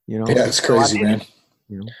know, yeah, it's crazy, man.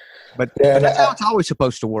 You know, but that's how it's always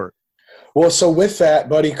supposed to work. Well, so with that,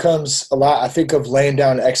 buddy, comes a lot, I think, of laying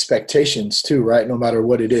down expectations too, right? No matter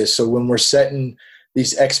what it is. So when we're setting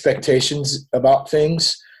these expectations about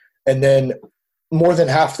things, and then more than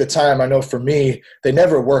half the time, I know for me, they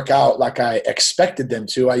never work out like I expected them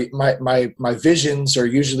to. My visions are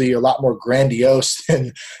usually a lot more grandiose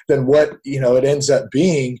than what, you know, it ends up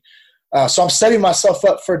being. So I'm setting myself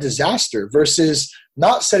up for disaster versus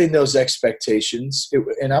not setting those expectations.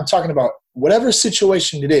 And I'm talking about whatever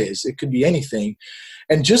situation it is. It could be anything.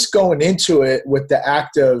 And just going into it with the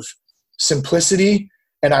act of simplicity,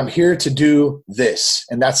 and I'm here to do this,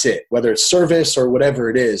 and that's it, whether it's service or whatever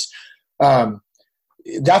it is.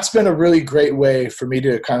 That's been a really great way for me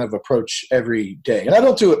to kind of approach every day. And I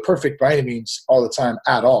don't do it perfect by any means all the time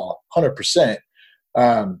at all, 100%.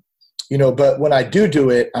 You know, but when I do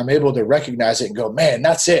it, I'm able to recognize it and go, man,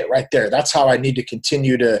 that's it right there. That's how I need to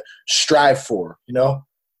continue to strive for, you know?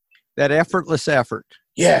 That effortless effort.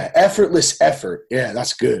 Yeah, effortless effort. Yeah,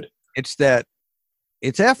 that's good. It's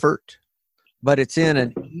effort, but it's in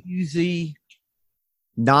an easy,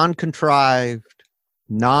 non-contrived,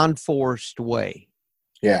 non-forced way.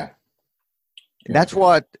 Yeah. That's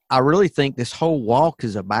what I really think this whole walk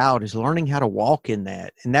is about, is learning how to walk in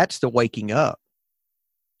that. And that's the waking up.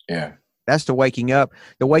 Yeah. That's the waking up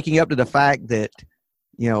to the fact that,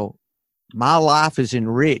 my life is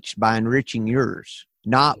enriched by enriching yours,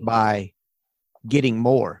 not by getting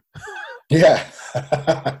more. Yeah.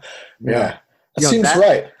 Yeah. That seems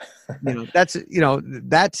right. That's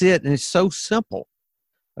it. And it's so simple.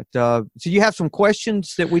 But so you have some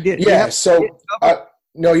questions that we did. Yeah. I still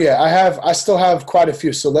have quite a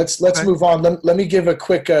few. So let's move on. Let me give a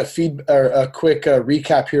quick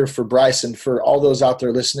recap here for Bryce and for all those out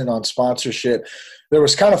there listening on sponsorship. There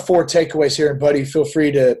was kind of 4 takeaways here, and buddy, feel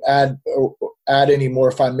free to add any more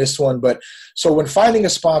if I missed one. But so when finding a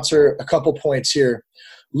sponsor, a couple points here: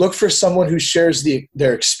 look for someone who shares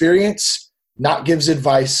their experience, not gives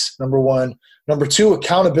advice. Number 1. Number 2,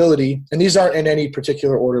 accountability, and these aren't in any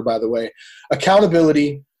particular order, by the way.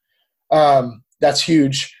 Accountability. That's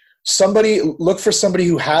huge. Look for somebody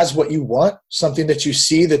who has what you want, something that you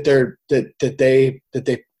see that they're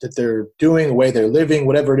doing, the way they're living,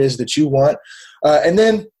 whatever it is that you want. And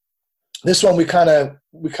then this one we kind of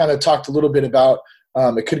talked a little bit about.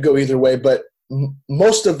 It could go either way, but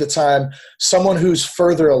most of the time, someone who's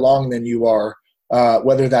further along than you are,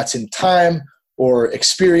 whether that's in time or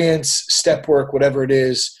experience, step work, whatever it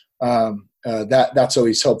is. That's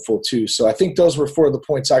always helpful too. So I think those were 4 of the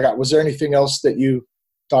points I got. Was there anything else that you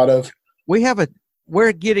thought of?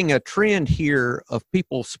 We're getting a trend here of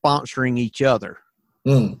people sponsoring each other.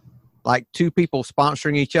 Like 2 people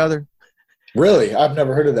sponsoring each other. Really? I've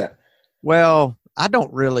never heard of that. Well, I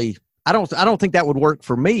don't think that would work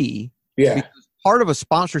for me. Yeah. Because part of a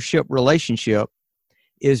sponsorship relationship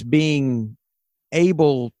is being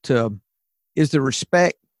able to, is the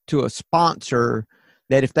respect to a sponsor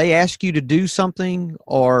that if they ask you to do something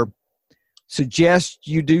or suggest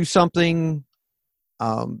you do something,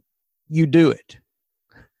 you do it.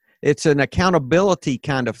 It's an accountability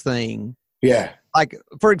kind of thing. Yeah. Like,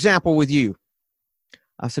 for example, with you,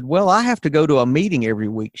 I said, well, I have to go to a meeting every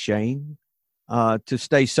week, Shane, to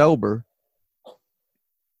stay sober.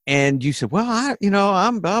 And you said, well,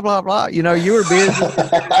 I'm blah, blah, blah. You were busy.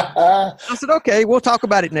 I said, okay, we'll talk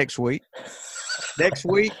about it next week. Next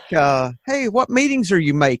week, hey, what meetings are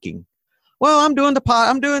you making? Well, I'm doing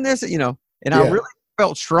I'm doing this, and I really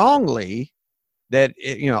felt strongly that,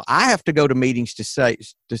 I have to go to meetings to stay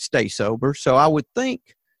sober. So I would think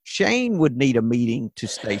Shane would need a meeting to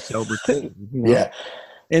stay sober too. Yeah.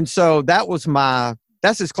 And so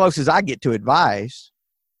that's as close as I get to advice.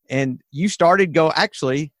 And you started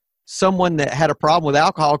actually, someone that had a problem with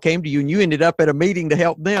alcohol came to you and you ended up at a meeting to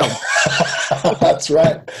help them. That's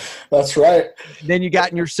right. That's right. Then you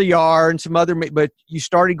got in your CR and some other, but you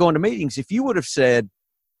started going to meetings. If you would have said,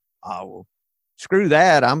 oh, well, screw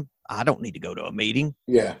that, I don't need to go to a meeting.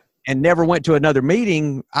 Yeah. And never went to another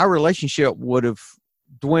meeting, our relationship would have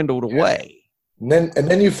dwindled away. And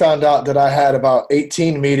then you found out that I had about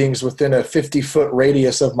 18 meetings within a 50-foot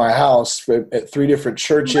radius of my house at 3 different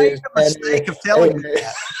churches. You made the mistake of telling me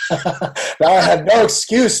that. Now I had no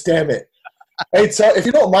excuse, damn it. Hey, so if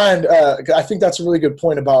you don't mind, I think that's a really good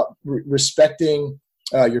point about respecting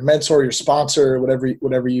your mentor, your sponsor,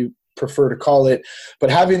 whatever you prefer to call it. But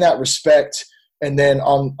having that respect, and then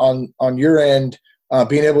on your end,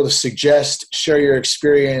 being able to suggest, share your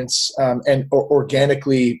experience, and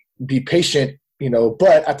organically be patient.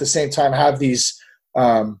 But at the same time, have these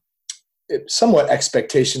somewhat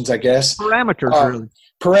expectations, I guess. Parameters,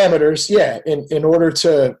 Parameters, yeah, in order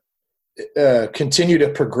to continue to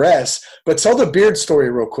progress. But tell the beard story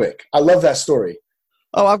real quick. I love that story.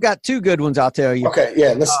 Oh, I've got 2 good ones I'll tell you. Okay,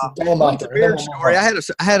 yeah, let's tell them out there. The beard story. I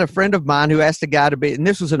had a friend of mine who asked a guy to be, and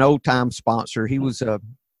this was an old-time sponsor. He was a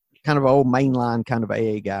kind of an old mainline kind of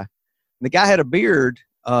AA guy. And the guy had a beard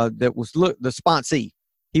that was the sponsee.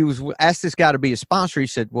 He was asked this guy to be a sponsor. He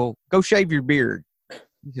said, well, go shave your beard.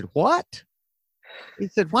 He said, what? He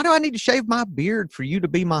said, why do I need to shave my beard for you to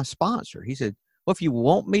be my sponsor? He said, well, if you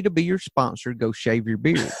want me to be your sponsor, go shave your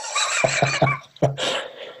beard.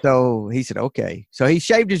 So he said, okay. So he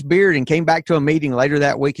shaved his beard and came back to a meeting later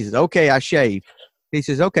that week. He said, okay, I shaved. He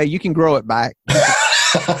says, okay, you can grow it back.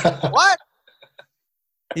 Said, what?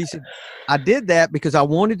 He said, I did that because I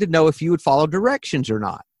wanted to know if you would follow directions or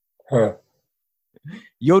not. Huh.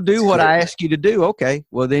 You'll do what I ask you to do. Okay.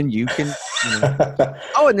 Well, then you can.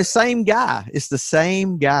 Oh, and the same guy. It's the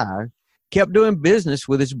same guy. Kept doing business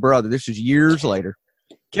with his brother. This was years later.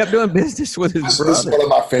 kept doing business with his brother. This is one of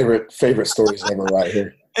my favorite stories ever right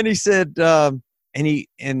here. And he said, and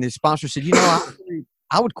his sponsor said,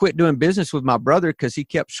 I would quit doing business with my brother because he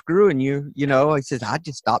kept screwing you. He says, I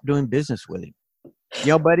just stopped doing business with him.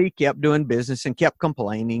 But he kept doing business and kept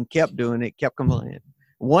complaining, kept doing it, kept complaining.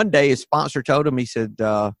 One day his sponsor told him, he said,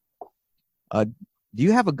 do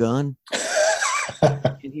you have a gun?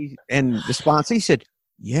 and the sponsor, he said,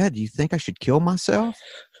 yeah, do you think I should kill myself?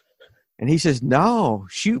 And he says, no,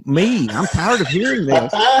 shoot me. I'm tired of hearing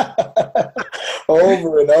this.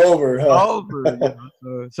 Over and over. Huh? Over.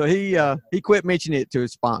 So he quit mentioning it to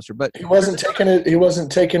his sponsor, but he wasn't taking it. He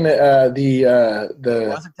wasn't taking he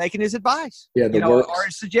wasn't taking his advice. Yeah, or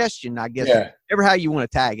his suggestion, I guess. Yeah. Ever how you want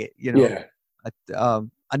to tag it, Yeah.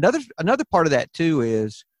 Another part of that too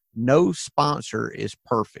is no sponsor is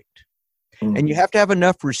perfect, and you have to have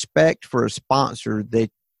enough respect for a sponsor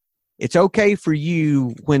that it's okay for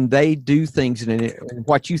you when they do things in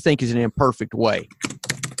what you think is an imperfect way.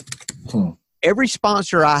 Every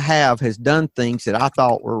sponsor I have has done things that I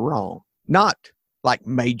thought were wrong. Not like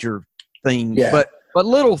major things, but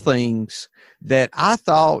little things that I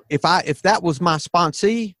thought if that was my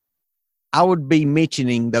sponsee, I would be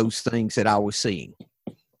mentioning those things that I was seeing.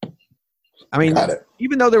 I mean,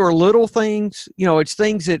 even though there were little things, it's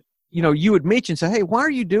things that you would mention, say, hey, why are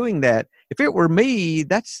you doing that? If it were me,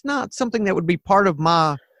 that's not something that would be part of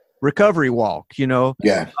my recovery walk,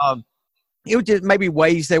 Yeah. It was just maybe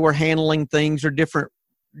ways they were handling things or different,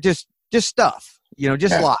 just stuff,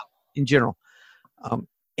 life in general.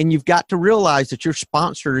 And you've got to realize that your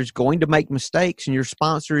sponsor is going to make mistakes and your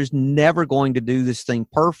sponsor is never going to do this thing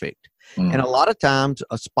perfect. And a lot of times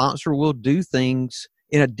a sponsor will do things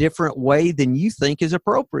in a different way than you think is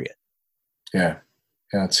appropriate. Yeah.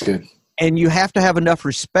 Yeah, that's good. And you have to have enough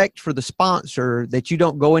respect for the sponsor that you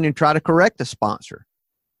don't go in and try to correct the sponsor.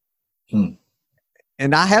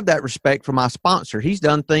 And I have that respect for my sponsor. He's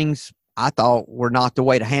done things I thought were not the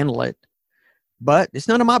way to handle it, but it's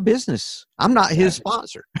none of my business. I'm not his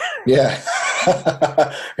sponsor. Yeah.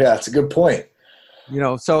 Yeah, that's a good point.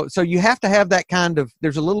 So you have to have that kind of,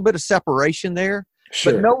 there's a little bit of separation there,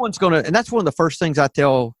 Sure. but no one's going to, and that's one of the first things I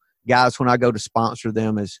tell guys when I go to sponsor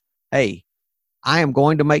them is, hey, I am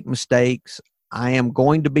going to make mistakes. I am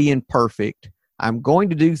going to be imperfect. I'm going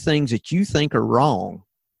to do things that you think are wrong.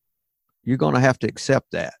 You're going to have to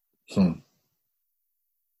accept that.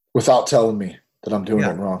 Without telling me that I'm doing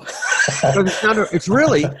it wrong. It's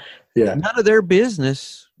really none of their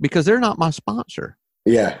business because they're not my sponsor.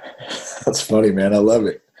 Yeah. That's funny, man. I love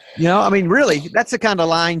it. Really, that's the kind of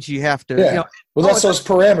lines you have to. Yeah. Well, that's those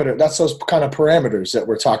parameters. That's those kind of parameters that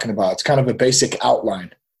we're talking about. It's kind of a basic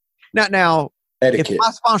outline. Now, etiquette. If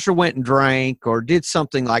my sponsor went and drank or did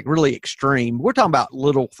something like really extreme, we're talking about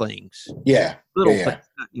little things. Yeah. Little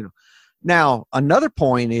things. Now, another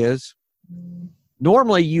point is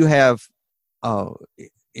normally you have,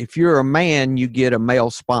 if you're a man, you get a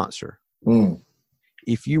male sponsor.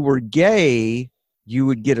 If you were gay, you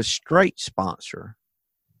would get a straight sponsor.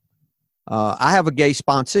 I have a gay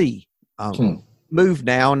sponsee. Moved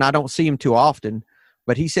now, and I don't see him too often.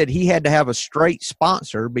 But he said he had to have a straight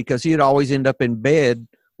sponsor because he'd always end up in bed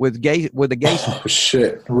with a gay sponsor. Oh,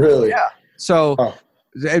 shit. Really? Yeah. So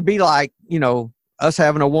it'd be like, us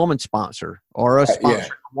having a woman sponsor or us sponsoring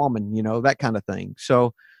a woman, that kind of thing.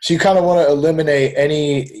 So you kind of want to eliminate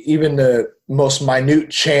even the most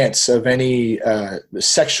minute chance of any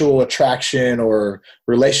sexual attraction or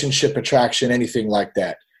relationship attraction, anything like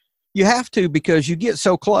that. You have to, because you get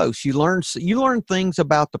so close. You learn things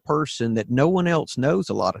about the person that no one else knows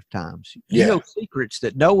a lot of times. You know secrets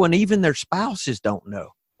that no one, even their spouses, don't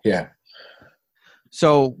know. Yeah.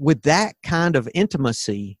 So with that kind of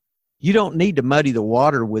intimacy, you don't need to muddy the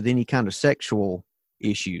water with any kind of sexual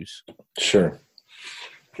issues. Sure.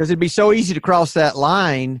 Because it'd be so easy to cross that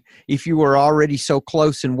line if you were already so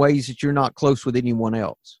close in ways that you're not close with anyone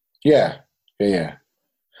else. Yeah. Yeah.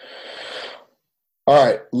 All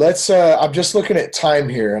right, let's. I'm just looking at time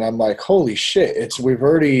here, and I'm like, "Holy shit!" We're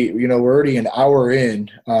already an hour in,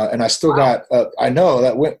 and I still got. I know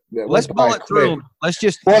that went. Let's pull it through. Let's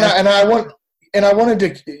just. Well, I wanted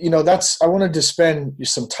to. I wanted to spend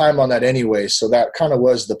some time on that anyway, so that kind of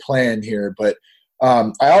was the plan here. But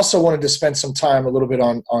I also wanted to spend some time a little bit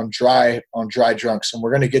on dry drunks, and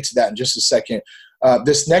we're going to get to that in just a second.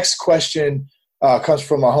 This next question comes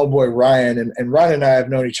from my homeboy Ryan, and Ryan and I have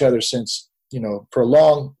known each other since. For a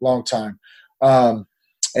long, long time. And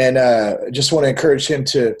just want to encourage him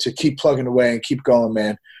to keep plugging away and keep going,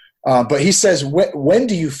 man. But he says, when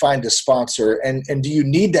do you find a sponsor? And do you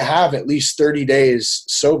need to have at least 30 days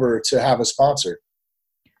sober to have a sponsor?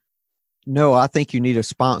 No, I think you need a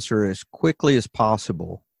sponsor as quickly as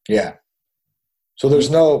possible. Yeah. So there's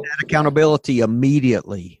no that accountability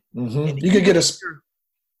immediately. Mm-hmm. You could get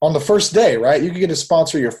on the first day, right? You could get a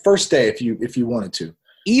sponsor your first day if you wanted to.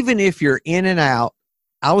 Even if you're in and out.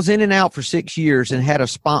 I was in and out for 6 years and had a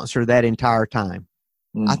sponsor that entire time.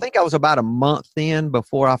 I think I was about a month in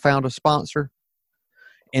before I found a sponsor.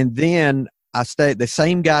 And then the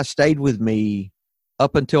same guy stayed with me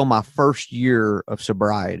up until my first year of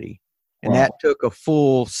sobriety. And that took a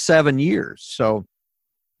full 7 years. So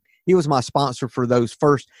he was my sponsor for those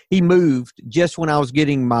he moved just when I was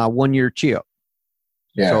getting my 1-year chip.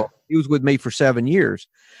 Yeah. So he was with me for 7 years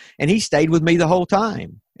and he stayed with me the whole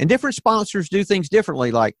time. And different sponsors do things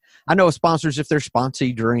differently. Like I know sponsors, if they're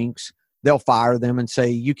sponsee drinks, they'll fire them and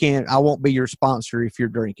say, I won't be your sponsor if you're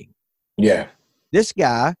drinking. Yeah. This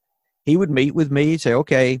guy, he would meet with me and say,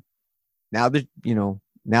 okay, now that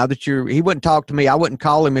he wouldn't talk to me. I wouldn't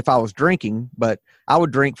call him if I was drinking, but I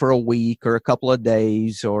would drink for a week or a couple of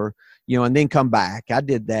days or, and then come back. I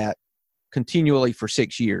did that continually for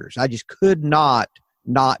 6 years. I just could not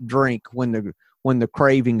drink when the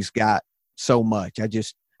cravings got so much. I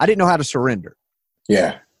didn't know how to surrender.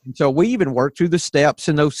 Yeah. And so we even worked through the steps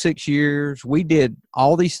in those 6 years. We did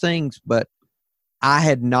all these things, but I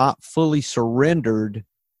had not fully surrendered.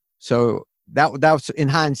 So that was in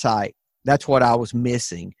hindsight, that's what I was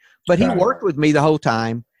missing. But he worked with me the whole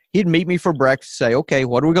time. He'd meet me for breakfast, say, okay,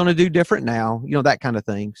 what are we going to do different now? That kind of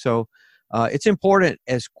thing. So it's important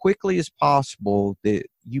as quickly as possible that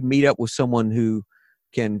you meet up with someone who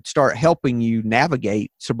can start helping you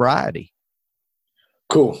navigate sobriety.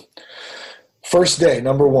 Cool. First day,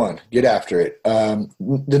 number 1, get after it.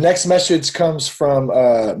 The next message comes from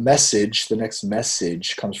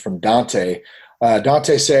Dante.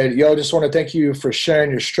 Dante said, yo, just want to thank you for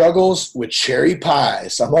sharing your struggles with cherry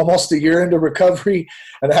pies. I'm almost a year into recovery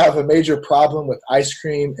and I have a major problem with ice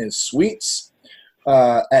cream and sweets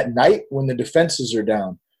at night when the defenses are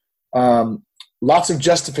down. Lots of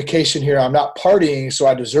justification here. I'm not partying, so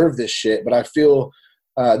I deserve this shit, but I feel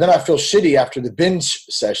shitty after the binge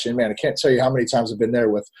session. Man, I can't tell you how many times I've been there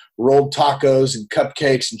with rolled tacos and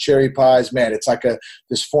cupcakes and cherry pies. Man, it's like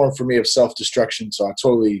this form for me of self-destruction. So I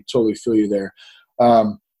totally feel you there.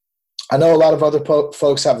 I know a lot of other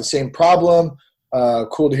folks have the same problem.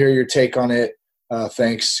 Cool to hear your take on it.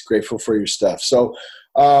 Thanks. Grateful for your stuff. So,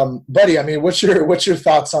 buddy, I mean, what's your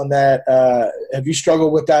thoughts on that? Have you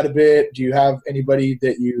struggled with that a bit? Do you have anybody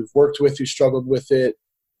that you've worked with who struggled with it?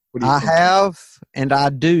 I have, and I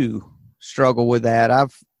do struggle with that.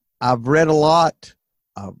 I've read a lot.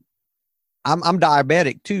 I'm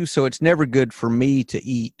diabetic too, so it's never good for me to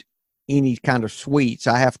eat any kind of sweets.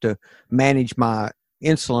 I have to manage my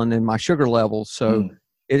insulin and my sugar levels, so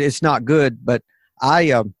it's not good. But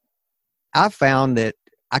I found that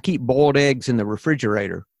I keep boiled eggs in the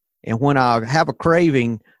refrigerator, and when I have a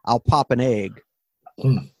craving, I'll pop an egg.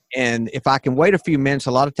 And if I can wait a few minutes,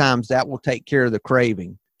 a lot of times that will take care of the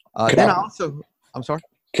craving. I'm sorry.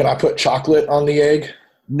 Can I put chocolate on the egg?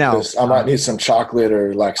 No. I might need some chocolate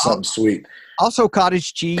or like something sweet. Also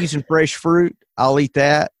cottage cheese and fresh fruit. I'll eat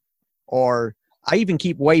that. Or I even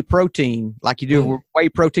keep whey protein like you do with whey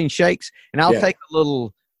protein shakes. And I'll take a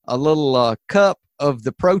little cup of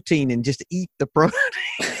the protein and just eat the protein.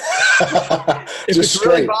 If it's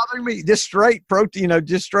straight. Really bothering me, just straight protein,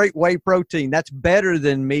 just straight whey protein. That's better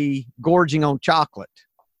than me gorging on chocolate.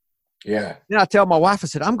 Yeah. Then I tell my wife, I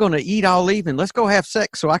said, I'm going to eat all evening. Let's go have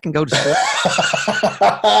sex so I can go to sleep.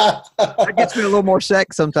 That gets me a little more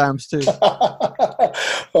sex sometimes too.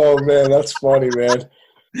 Oh man, that's funny, man.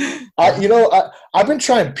 I've been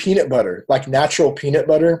trying peanut butter, like natural peanut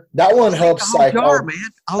butter. That one helps. I'll eat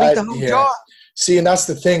the whole jar. See, and that's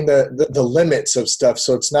the thing, the limits of stuff.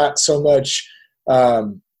 So it's not so much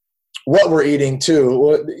what we're eating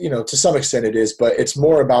too. To some extent it is, but it's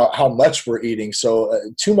more about how much we're eating. So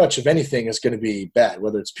too much of anything is going to be bad,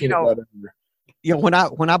 whether it's peanut butter. When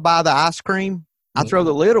I buy the ice cream, I throw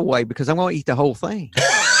the lid away because I'm going to eat the whole thing.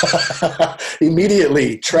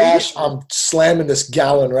 Immediately. Trash. I'm slamming this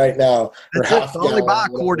gallon right now. I only buy a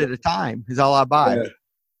quart at a time is all I buy. Yeah.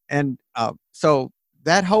 And so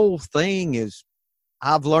that whole thing is,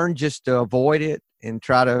 I've learned just to avoid it and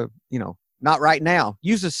try to, not right now.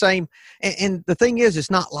 Use the same. And the thing is, it's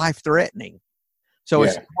not life-threatening. So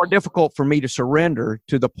it's more difficult for me to surrender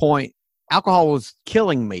to the point alcohol was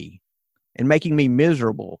killing me and making me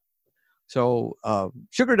miserable. So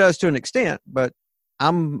sugar does to an extent, but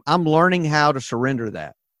I'm learning how to surrender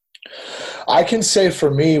that. I can say for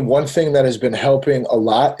me, one thing that has been helping a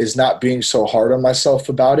lot is not being so hard on myself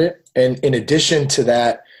about it. And in addition to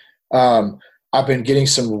that, I've been getting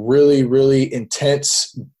some really, really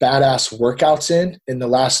intense, badass workouts in the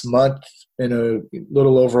last month, in a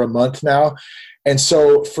little over a month now. And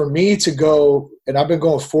so for me to go, and I've been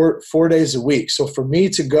going 4 days a week. So for me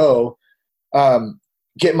to go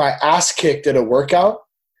get my ass kicked at a workout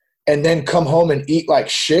and then come home and eat like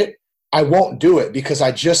shit, I won't do it because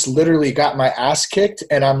I just literally got my ass kicked.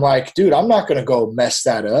 And I'm like, dude, I'm not going to go mess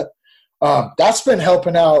that up. That's been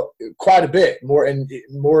helping out quite a bit more than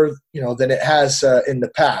it has in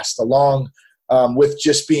the past, along with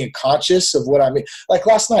just being conscious of what I mean. Like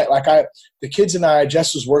last night, the kids and I,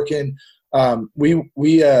 Jess was working. We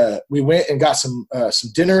went and got some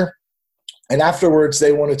dinner, and afterwards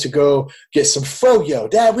they wanted to go get some froyo.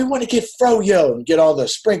 Dad, we want to get froyo and get all the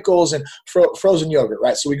sprinkles and frozen yogurt,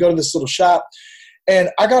 right? So we go to this little shop. And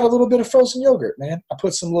I got a little bit of frozen yogurt, man. I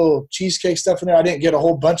put some little cheesecake stuff in there. I didn't get a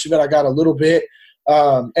whole bunch of it. I got a little bit.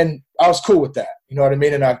 And I was cool with that. You know what I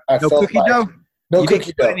mean? And I no felt cookie like dough? no You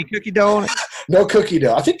cookie dough. Any cookie dough on it? No cookie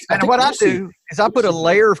dough. I think what I do is I put a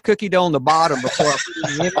layer of cookie dough on the bottom before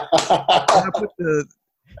I put it in.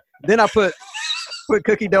 Then I put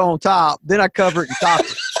cookie dough on top. Then I cover it and top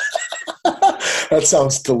it. That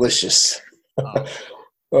sounds delicious.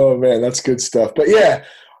 Oh man, that's good stuff. But yeah.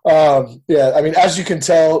 I mean, as you can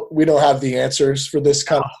tell, we don't have the answers for this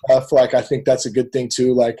kind of stuff. Like, I think that's a good thing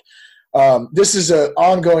too. Like, this is an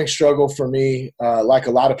ongoing struggle for me. Like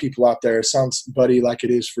a lot of people out there, it sounds, buddy, like it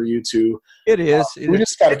is for you too. It is. We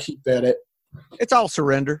just got to keep at it. It's all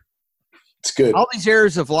surrender. It's good. All these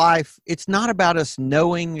areas of life, it's not about us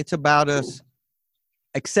knowing. It's about us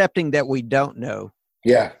accepting that we don't know.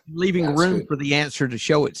 Yeah. Leaving room for the answer to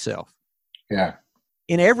show itself. Yeah.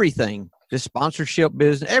 In everything. The sponsorship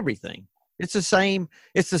business, everything. It's the same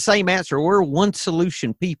answer. We're one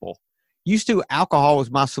solution people. Used to, alcohol was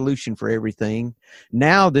my solution for everything.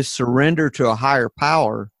 Now this surrender to a higher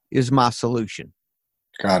power is my solution.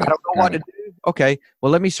 Got it. I don't know what to do. Okay,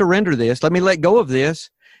 well, let me surrender this. Let me let go of this.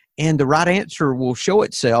 And the right answer will show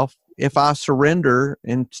itself if I surrender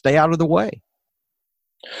and stay out of the way.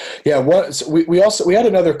 Yeah. We had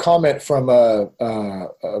another comment from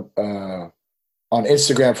on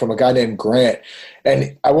Instagram from a guy named Grant.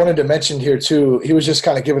 And I wanted to mention here too, he was just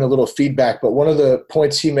kind of giving a little feedback, but one of the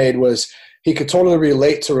points he made was he could totally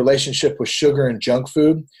relate to relationship with sugar and junk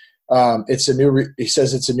food. He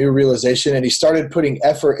says it's a new realization, and he started putting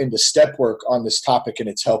effort into step work on this topic, and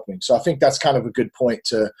it's helping. So I think that's kind of a good point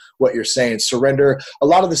to what you're saying. Surrender, a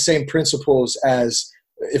lot of the same principles as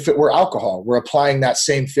if it were alcohol. We're applying that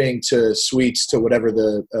same thing to sweets, to whatever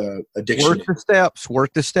the addiction is.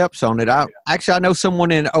 Work the steps on it. I know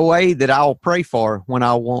someone in OA that I'll pray for when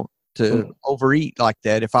I want to overeat like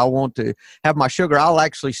that. If I want to have my sugar, I'll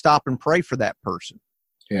actually stop and pray for that person.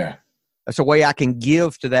 Yeah. That's a way I can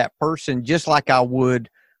give to that person, just like I would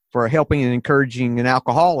for helping and encouraging an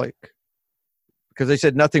alcoholic. Because they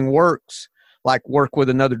said nothing works like work with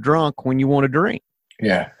another drunk when you want to drink.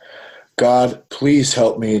 Yeah. God, please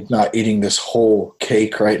help me not eating this whole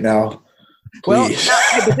cake right now. Please.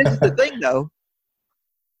 Well, but this is the thing, though.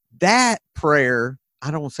 That prayer,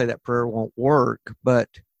 I don't want to say that prayer won't work, but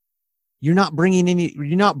you're not bringing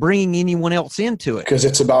anyone else into it. Because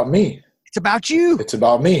it's about me. It's about you. It's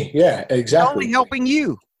about me. Yeah, exactly. It's only helping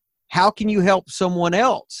you. How can you help someone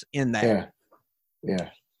else in that? Yeah. Yeah.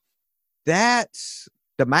 That's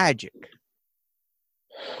the magic.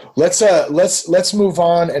 Let's move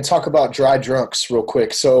on and talk about dry drunks real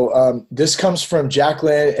quick. So this comes from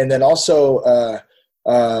Jacqueline, and then also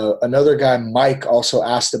another guy, Mike, also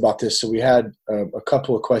asked about this. So we had a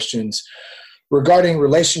couple of questions regarding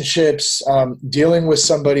relationships, dealing with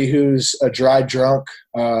somebody who's a dry drunk,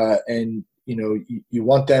 and you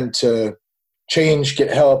want them to change,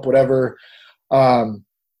 get help, whatever.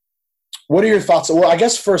 What are your thoughts? Well, I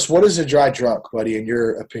guess first, what is a dry drunk, buddy, in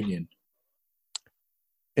your opinion?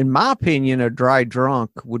 In my opinion, a dry drunk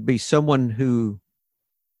would be someone who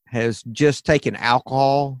has just taken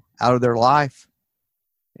alcohol out of their life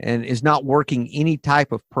and is not working any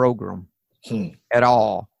type of program at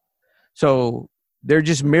all. So they're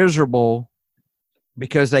just miserable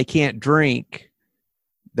because they can't drink.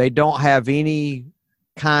 They don't have any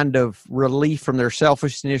kind of relief from their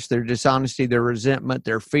selfishness, their dishonesty, their resentment,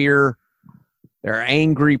 their fear. They're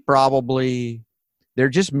angry probably. They're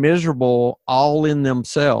just miserable all in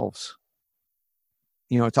themselves.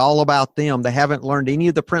 It's all about them. They haven't learned any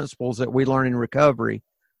of the principles that we learn in recovery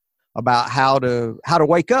about how to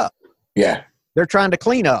wake up. Yeah. They're trying to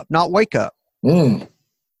clean up, not wake up.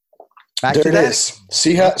 Back there to it that. is.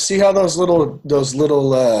 See how those little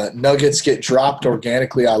nuggets get dropped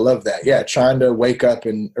organically. I love that. Yeah, trying to wake up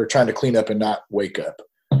or trying to clean up and not wake up.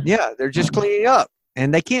 Yeah, they're just cleaning up.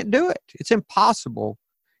 and they can't do it. It's impossible,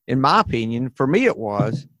 in my opinion. For me, it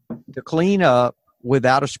was to clean up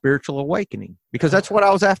without a spiritual awakening, because that's what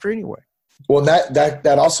I was after anyway. Well,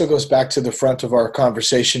 that also goes back to the front of our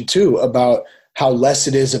conversation too, about how less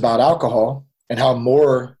it is about alcohol and how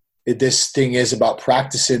more this thing is about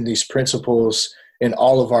practicing these principles in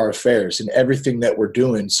all of our affairs and everything that we're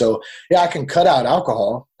doing. So yeah, I can cut out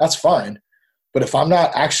alcohol. That's fine. But if I'm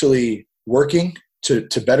not actually working to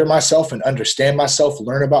better myself and understand myself,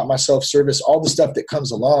 learn about myself, service, all the stuff that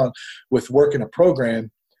comes along with working a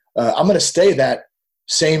program, I'm going to stay that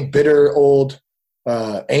same bitter, old,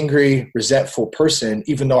 angry, resentful person,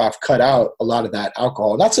 even though I've cut out a lot of that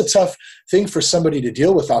alcohol. And that's a tough thing for somebody to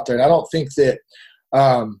deal with out there. And I don't think that,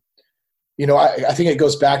 I think it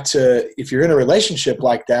goes back to, if you're in a relationship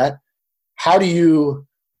like that, how do you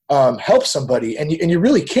help somebody? And you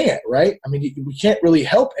really can't, right? I mean, we can't really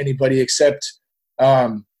help anybody except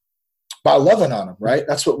by loving on them, right?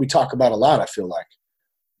 That's what we talk about a lot, I feel like.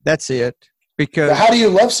 That's it. Because but how do you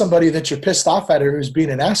love somebody that you're pissed off at or who's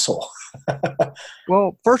being an asshole?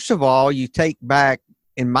 Well, first of all, you take back,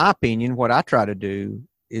 in my opinion, what I try to do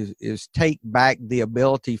is take back the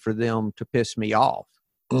ability for them to piss me off.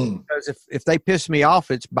 Because if they piss me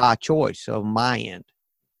off, it's by choice on my end.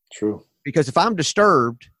 True. Because if I'm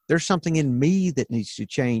disturbed, there's something in me that needs to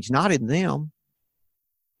change, not in them.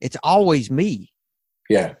 It's always me.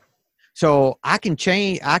 Yeah. So I can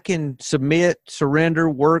change, I can submit, surrender,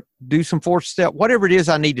 work, do some fourth step, whatever it is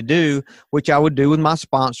I need to do, which I would do with my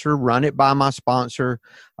sponsor, run it by my sponsor.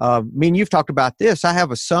 Me and you've talked about this. I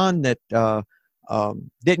have a son that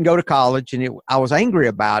didn't go to college, and I was angry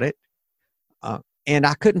about it. And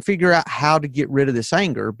I couldn't figure out how to get rid of this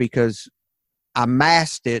anger, because I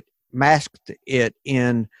masked it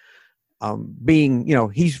in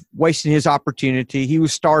being, he's wasting his opportunity. He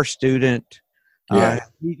was star student.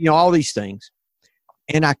 All these things.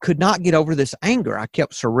 And I could not get over this anger. I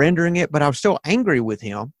kept surrendering it, but I was still angry with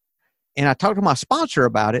him. And I talked to my sponsor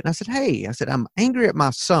about it. And I said, hey, I'm angry at my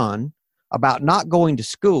son about not going to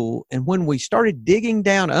school. And when we started digging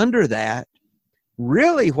down under that,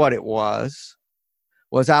 really what it was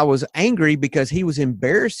I was angry because he was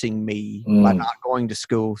embarrassing me by not going to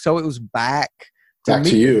school. So it was back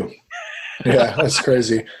to you. Yeah, that's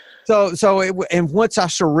crazy. And once I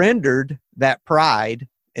surrendered that pride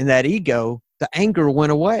and that ego, the anger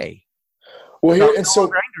went away. Well, I was no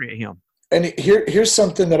longer angry at him. And here's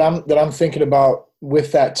something that I'm thinking about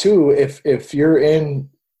with that too. If you're in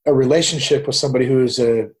a relationship with somebody who is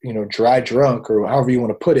a dry drunk, or however you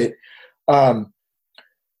want to put it,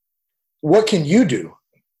 what can you do?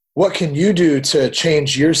 What can you do to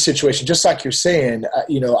change your situation? Just like you're saying,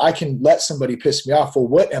 I can let somebody piss me off. Well,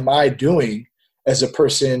 what am I doing as a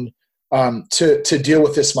person to deal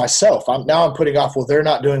with this myself? I'm putting off, well, they're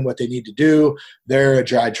not doing what they need to do. They're a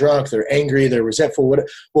dry drunk. They're angry. They're resentful.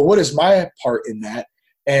 What is my part in that?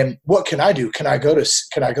 And what can I do? Can I go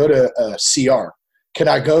to CR? Can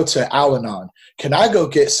I go to Al-Anon? Can I go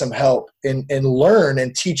get some help and learn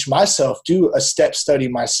and teach myself, do a step study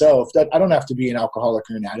myself? That I don't have to be an alcoholic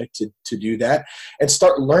or an addict to do that, and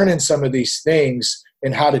start learning some of these things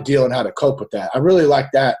and how to deal and how to cope with that. I really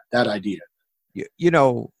like that idea.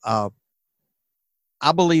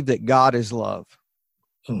 I believe that God is love.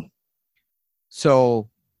 So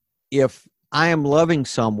if I am loving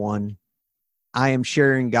someone, I am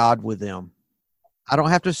sharing God with them. I don't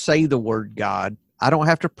have to say the word God. I don't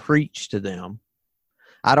have to preach to them.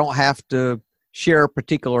 I don't have to share a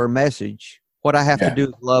particular message. What I have to do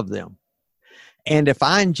is love them. And if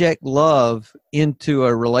I inject love into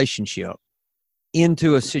a relationship,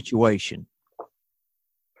 into a situation,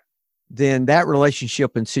 then that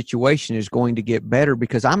relationship and situation is going to get better,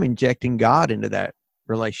 because I'm injecting God into that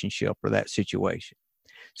relationship or that situation.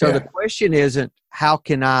 So the question isn't how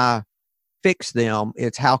can I fix them?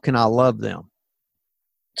 It's how can I love them?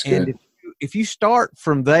 And if you start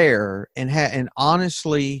from there and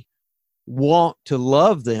honestly want to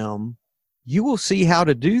love them, you will see how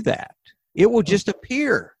to do that. It will just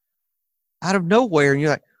appear out of nowhere, and you're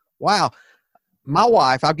like, wow. My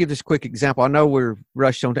wife, I'll give this quick example. I know we're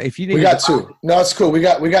rushed on. If you need, we got two. No, it's cool. We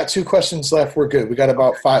got two questions left. We're good. We got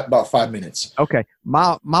about 5 minutes. Okay.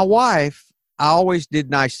 My wife, I always did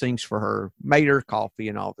nice things for her, made her coffee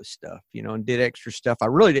and all this stuff, and did extra stuff I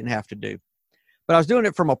really didn't have to do. But I was doing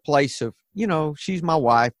it from a place of, she's my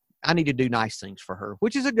wife. I need to do nice things for her,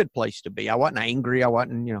 which is a good place to be. I wasn't angry. I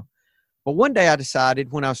wasn't, But one day I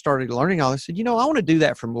decided, when I started learning all this, I said, I want to do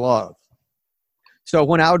that from love. So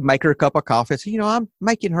when I would make her a cup of coffee, I said, I'm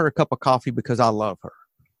making her a cup of coffee because I love her.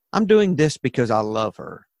 I'm doing this because I love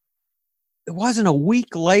her. It wasn't a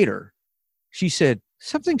week later, she said,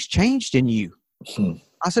 something's changed in you.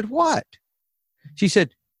 I said, what? She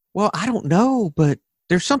said, well, I don't know, but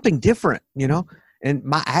there's something different, and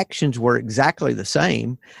my actions were exactly the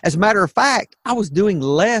same. As a matter of fact, I was doing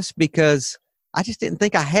less because I just didn't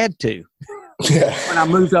think I had to when I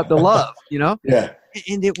moved up to love, Yeah.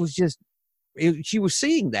 And it was just, she was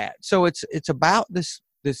seeing that. So it's about this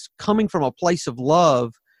coming from a place of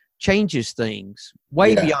love changes things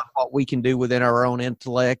way beyond what we can do within our own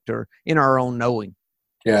intellect or in our own knowing.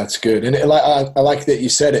 Yeah, that's good. And I like that you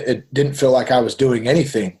said it didn't feel like I was doing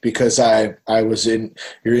anything because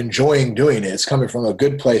you're enjoying doing it. It's coming from a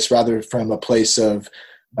good place rather from a place of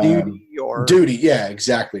duty. Yeah,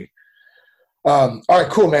 exactly. All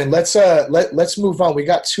right, cool, man. Let's move on. We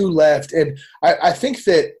got 2 left. And I think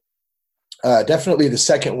that definitely the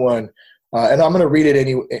second one, and I'm going to read it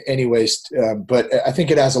anyways, but I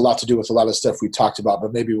think it has a lot to do with a lot of stuff we talked about,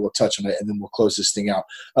 but maybe we'll touch on it and then we'll close this thing out.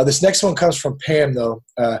 This next one comes from Pam, though,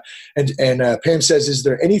 and Pam says, is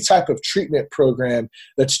there any type of treatment program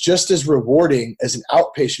that's just as rewarding as an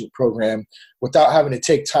outpatient program without having to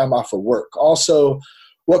take time off of work? Also,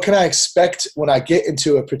 what can I expect when I get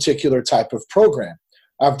into a particular type of program?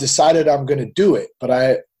 I've decided I'm going to do it, but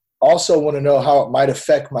I also want to know how it might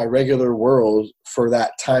affect my regular world for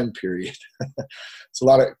that time period. It's a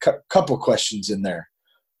lot of couple questions in there.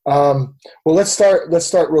 Well, let's start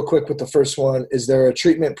real quick with the first one. Is there a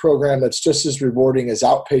treatment program that's just as rewarding as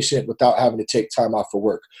outpatient without having to take time off of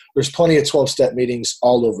work? There's plenty of 12-step meetings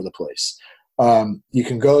all over the place. You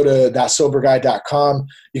can go to thatsoberguy.com.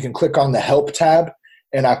 You can click on the help tab,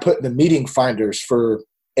 and I put the meeting finders for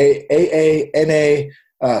AA,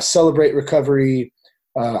 NA, Celebrate Recovery,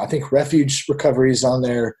 I think Refuge Recovery is on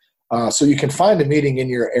there. So you can find a meeting in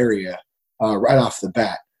your area right off the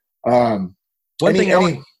bat.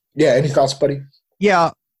 Any thoughts, buddy?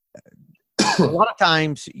 Yeah. A lot of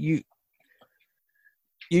times you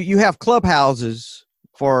have clubhouses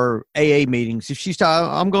for AA meetings. If she's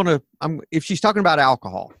if she's talking about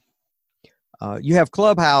alcohol, you have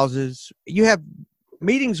clubhouses. You have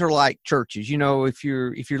meetings are like churches. If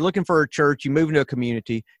you're looking for a church, you move into a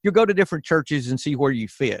community, you'll go to different churches and see where you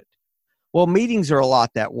fit. Well, meetings are a lot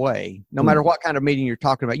that way. No matter what kind of meeting you're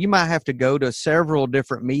talking about, you might have to go to several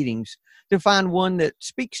different meetings to find one that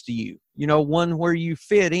speaks to you, one where you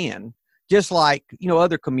fit in, just like,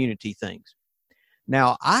 other community things.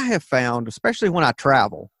 Now, I have found, especially when I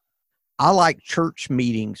travel, I like church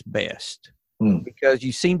meetings best because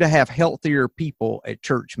you seem to have healthier people at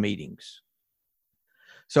church meetings.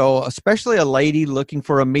 So especially a lady looking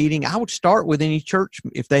for a meeting, I would start with any church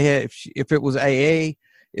if it was AA,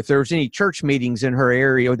 if there was any church meetings in her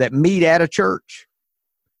area that meet at a church,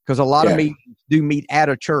 because a lot of meetings do meet at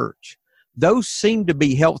a church. Those seem to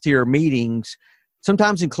be healthier meetings.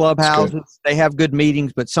 Sometimes in clubhouses, they have good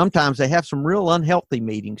meetings, but sometimes they have some real unhealthy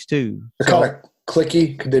meetings too. They're kind of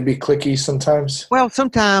clicky. Could they be clicky sometimes? Well,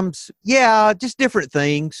 sometimes, just different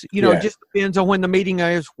things. It just depends on when the meeting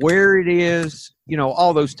is, where it is,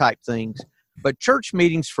 all those type things. But church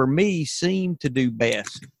meetings for me seem to do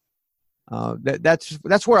best.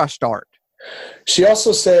 That's where I start. She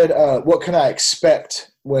also said, what can I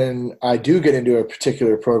expect when I do get into a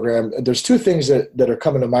particular program? There's 2 things that are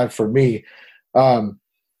coming to mind for me.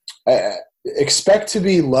 Expect to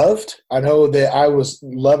be loved. I know that I was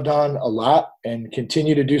loved on a lot and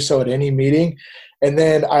continue to do so at any meeting. And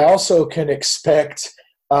then I also can expect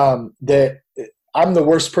that I'm the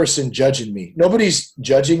worst person judging me. Nobody's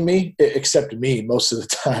judging me except me most of the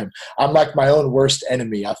time. I'm like my own worst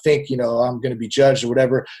enemy. I think, I'm going to be judged or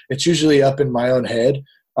whatever. It's usually up in my own head.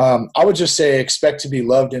 I would just say expect to be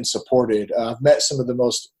loved and supported. I've met some of the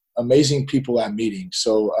most amazing people at meetings.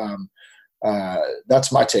 So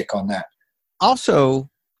that's my take on that. Also,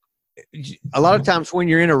 a lot of times when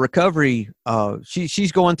you're in a recovery,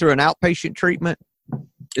 she's going through an outpatient treatment,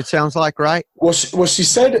 it sounds like, right? Well, she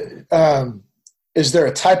said, is there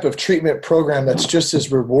a type of treatment program that's just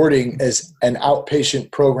as rewarding as an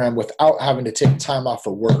outpatient program without having to take time off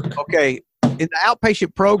of work? Okay. In the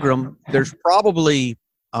outpatient program, there's probably,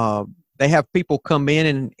 they have people come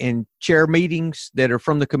in and chair meetings that are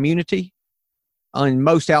from the community on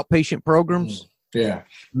most outpatient programs. Yeah.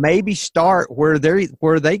 Maybe start where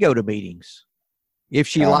they go to meetings if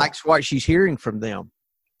she likes what she's hearing from them.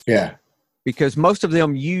 Yeah. Because most of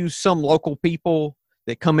them use some local people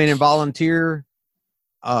that come in and volunteer.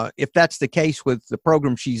 If that's the case with the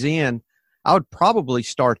program she's in, I would probably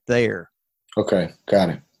start there. Okay. Got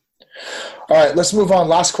it. All right, let's move on.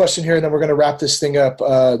 Last question here, and then we're going to wrap this thing up.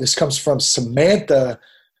 This comes from Samantha.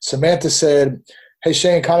 Samantha said, hey,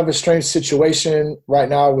 Shane, kind of a strange situation right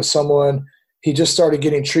now with someone. He just started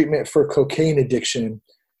getting treatment for cocaine addiction.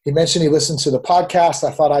 he mentioned he listened to the podcast.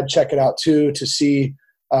 I thought I'd check it out too to see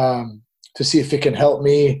if it can help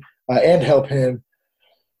me and help him.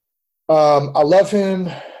 I love him.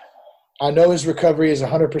 I know his recovery is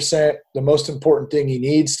 100% the most important thing he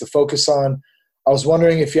needs to focus on. I was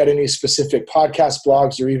wondering if you had any specific podcast,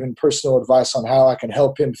 blogs, or even personal advice on how I can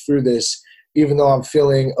help him through this, even though I'm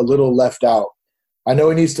feeling a little left out. I know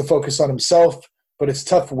he needs to focus on himself, but it's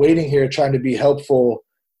tough waiting here trying to be helpful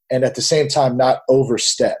and at the same time not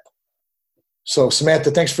overstep. So,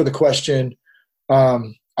 Samantha, thanks for the question.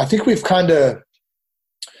 I think we've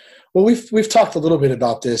we've talked a little bit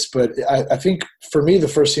about this, but I think for me, the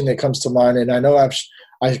first thing that comes to mind, and I know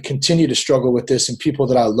I continue to struggle with this, and people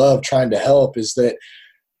that I love trying to help, is that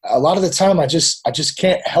a lot of the time I just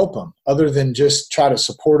can't help them other than just try to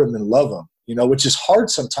support them and love them, which is hard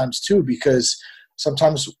sometimes too, because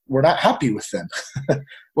sometimes we're not happy with them.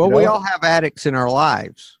 Well, we all have addicts in our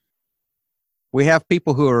lives. We have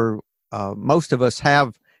people who are, most of us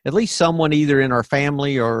have at least someone either in our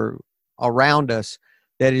family or around us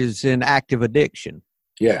that is in active addiction.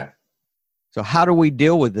 Yeah. So how do we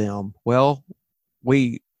deal with them? Well,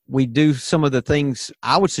 we do some of the things.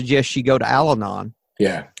 I would suggest she go to Al-Anon.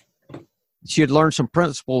 Yeah. She'd learn some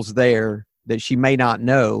principles there that she may not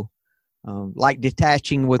know, like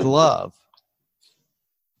detaching with love,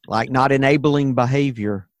 like not enabling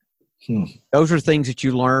behavior. Those are things that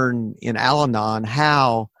you learn in Al-Anon,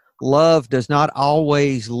 how love does not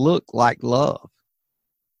always look like love.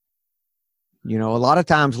 A lot of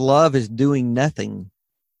times love is doing nothing.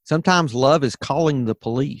 Sometimes love is calling the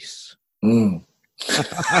police.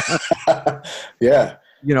 Yeah.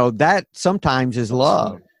 That sometimes is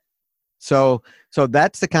love. So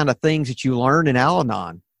that's the kind of things that you learn in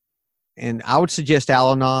Al-Anon. And I would suggest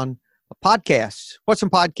Al-Anon, podcasts. What's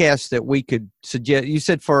some podcasts that we could suggest? You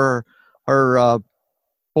said for her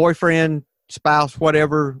boyfriend, spouse,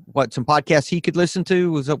 whatever, some podcasts he could listen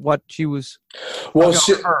to? Was that what she was? Well,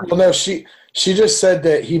 she just said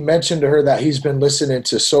that he mentioned to her that he's been listening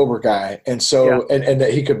to Sober Guy, and so and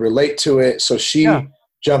that he could relate to it. So she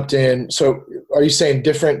jumped in. So are you saying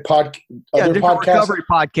different other podcasts? Recovery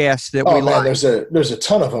podcasts that we like? There's a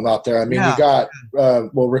ton of them out there. I mean, you got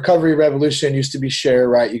Recovery Revolution used to be Share,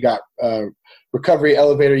 right? You got Recovery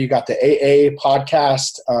Elevator. You got the AA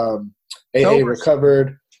podcast, AA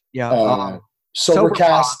Recovered. Yeah.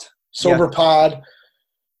 Sobercast, SoberPod.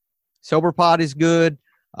 SoberPod is good.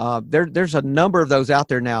 There's a number of those out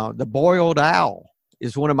there now. The Boiled Owl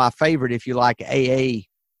is one of my favorite if you like AA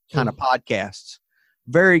kind of podcasts.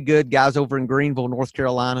 Very good guys over in Greenville, North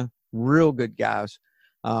Carolina. Real good guys.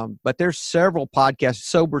 But there's several podcasts.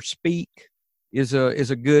 Sober Speak is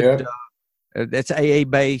a good that's AA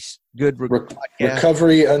based, good podcast.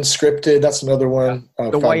 Recovery Unscripted, that's another one.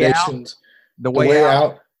 The Foundations. The Way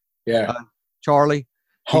Out. Yeah. Charlie.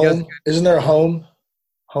 Home. Isn't there a home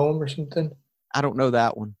or something? I don't know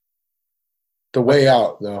that one. The Way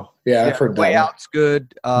Out, though. Yeah, I've heard that. Way Out's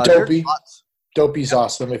good. Dopey. Dopey's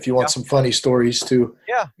awesome if you want some funny stories too.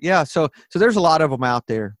 Yeah. So there's a lot of them out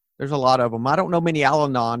there. There's a lot of them. I don't know many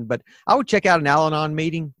Al-Anon, but I would check out an Al-Anon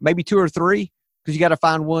meeting, maybe 2 or 3, because you got to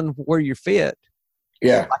find one where you're fit.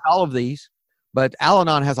 Yeah. Like all of these. But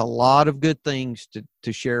Al-Anon has a lot of good things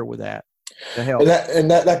to share with that. To help. And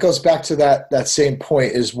that goes back to that same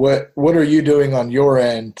point is what are you doing on your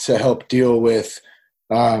end to help deal with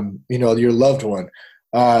your loved one?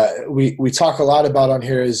 We talk a lot about on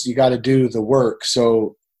here is you got to do the work.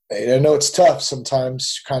 So I know it's tough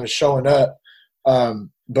sometimes kind of showing up,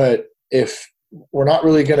 but if we're not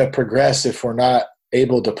really going to progress if we're not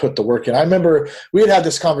able to put the work in. I remember we had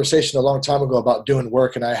this conversation a long time ago about doing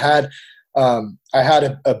work, and I had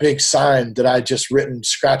a big sign that I just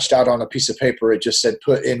scratched out on a piece of paper. It just said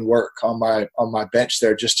 "put in work" on my bench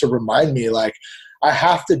there, just to remind me, like, I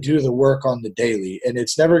have to do the work on the daily, and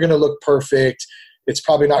it's never going to look perfect. It's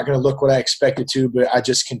probably not going to look what I expect it to, but I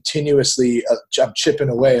just continuously I'm chipping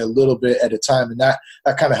away a little bit at a time, and that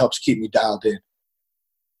kind of helps keep me dialed in.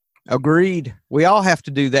 Agreed. We all have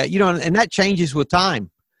to do that, and that changes with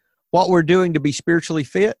time. What we're doing to be spiritually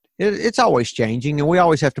fit, it's always changing, and we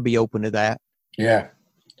always have to be open to that. Yeah.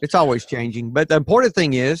 It's always changing. But the important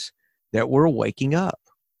thing is that we're waking up.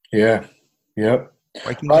 Yeah. Yep.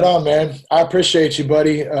 Right on, man. I appreciate you,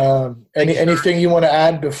 buddy. Anything you want to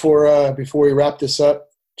add before we wrap this up?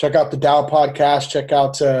 Check out the Dow podcast. Check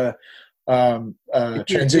out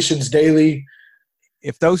Transitions Daily.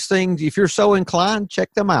 If those things, if you're so inclined,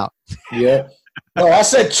 check them out. Yeah. No, I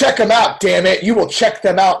said check them out, damn it. You will check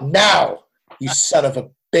them out now, you son of a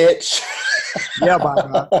bitch. Yeah,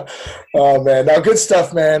 bye. Oh, man. No, good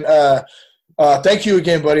stuff, man. Thank you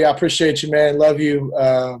again, buddy. I appreciate you, man. Love you.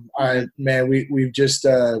 We've just,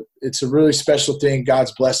 it's a really special thing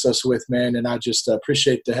God's blessed us with, man. And I just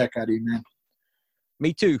appreciate the heck out of you, man.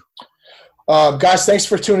 Me too. Guys, thanks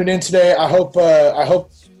for tuning in today. I hope,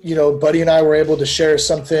 Buddy and I were able to share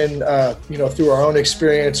something, through our own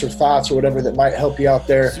experience or thoughts or whatever that might help you out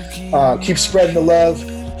there. Keep spreading the love,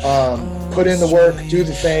 put in the work, do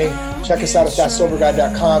the thing. Check us out at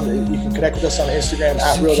thatsoberguy.com. You can connect with us on Instagram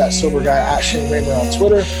at real.soberguy, at Shane Raymer on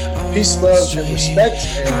Twitter. Peace, love, and respect,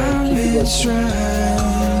 and keep it going.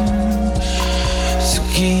 So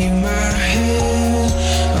keep my head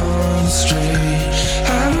on straight.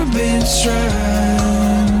 I've been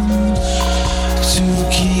trying to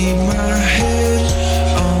keep my head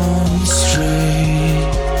on straight.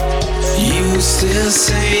 You still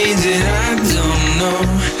say that I don't know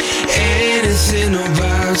anything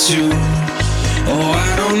about you. Oh,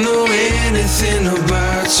 I don't know anything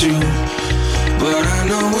about you, but I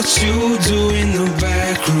know what you do in the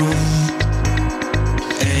back room.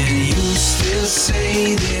 And you still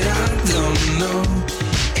say that I don't know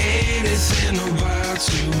anything about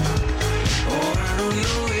you.